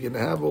you're going to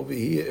have over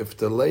here, if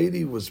the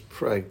lady was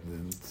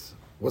pregnant,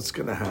 what's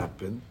going to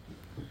happen?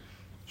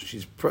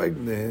 She's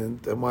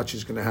pregnant, and what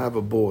she's going to have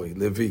a boy,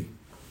 Levi.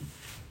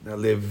 Now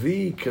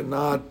Levi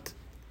cannot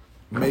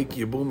make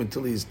Yibum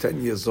until he's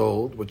 10 years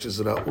old, which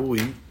is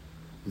Ra'ui,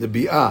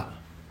 Lebi'ah.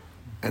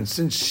 And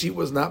since she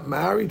was not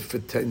married for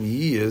 10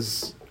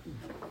 years,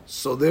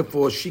 so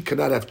therefore she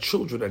cannot have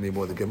children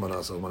anymore, the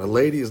Gemara says. When a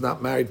lady is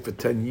not married for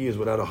 10 years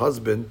without a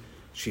husband,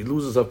 she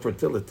loses her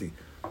fertility.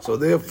 So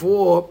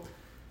therefore,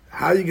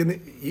 how are you going to...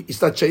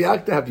 It's not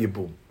shayak to have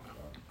Yibum.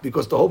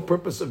 Because the whole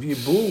purpose of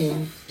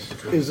Yibum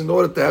is in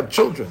order to have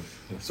children.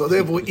 So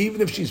therefore,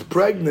 even if she's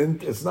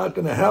pregnant, it's not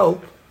going to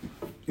help.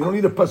 You don't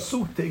need a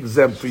pasuk to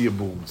exempt for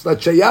Yibum. It's not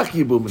shayak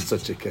Yibum in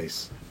such a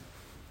case.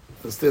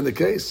 Understand the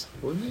case?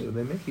 Well, yeah,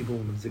 they make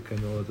Yibum and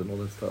Zikaynot and all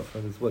that stuff.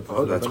 And it's what?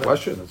 Oh, that's a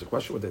question. That's a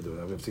question what they do.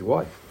 I have to see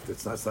why.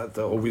 It's not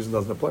the whole reason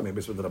doesn't apply. Maybe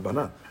it's with the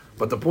Rabbanah.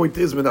 But the point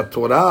is, in the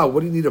Torah, what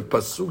do you need a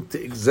pasuk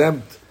to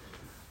exempt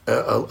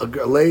a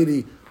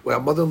lady where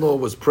her mother-in-law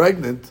was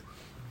pregnant?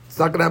 It's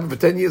not going to happen for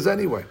 10 years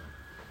anyway.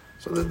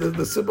 So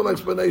the simple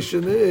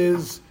explanation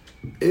is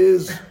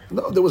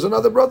no, there was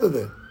another brother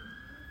there.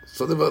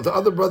 So the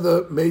other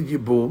brother made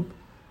Yibum,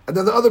 and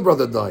then the other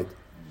brother died.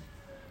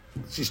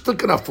 She still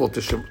cannot fall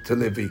to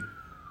Levi,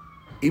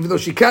 even though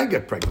she can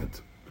get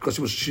pregnant, because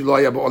she lo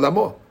haya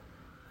ba'olamo.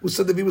 Who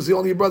said Levi was the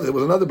only brother? There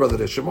was another brother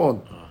there,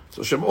 Shimon.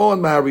 So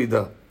Shimon married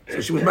her. So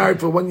she was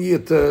married for 1 year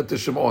to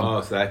Shimon.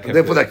 Oh, so that kept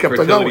therefore that kept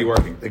her going.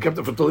 Working. They kept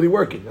the fertility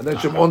working, and then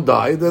Shimon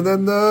died, and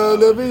then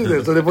Levi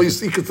there. So therefore you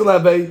can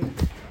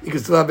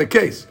still have a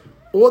case.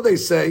 Or they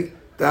say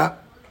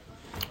that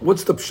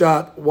what's the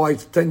pshat? Why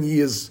it's 10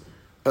 years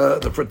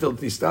the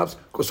fertility stops?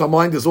 Because her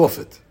mind is off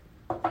it.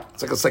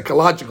 It's like a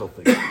psychological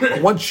thing.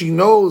 But once she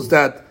knows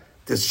that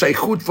there's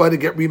shaykhut for her to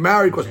get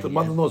remarried because the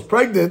mother-in-law is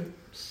pregnant,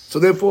 so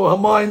therefore her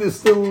mind is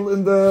still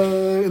in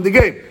the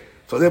game.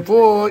 So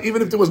therefore,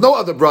 even if there was no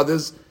other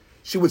brothers,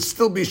 she would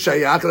still be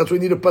shayak, and that's why we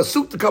need a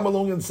pasuk to come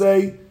along and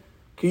say,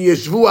 Ki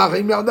yeshvu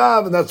achim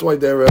yadav, and that's why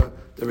they're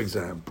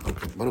exempt.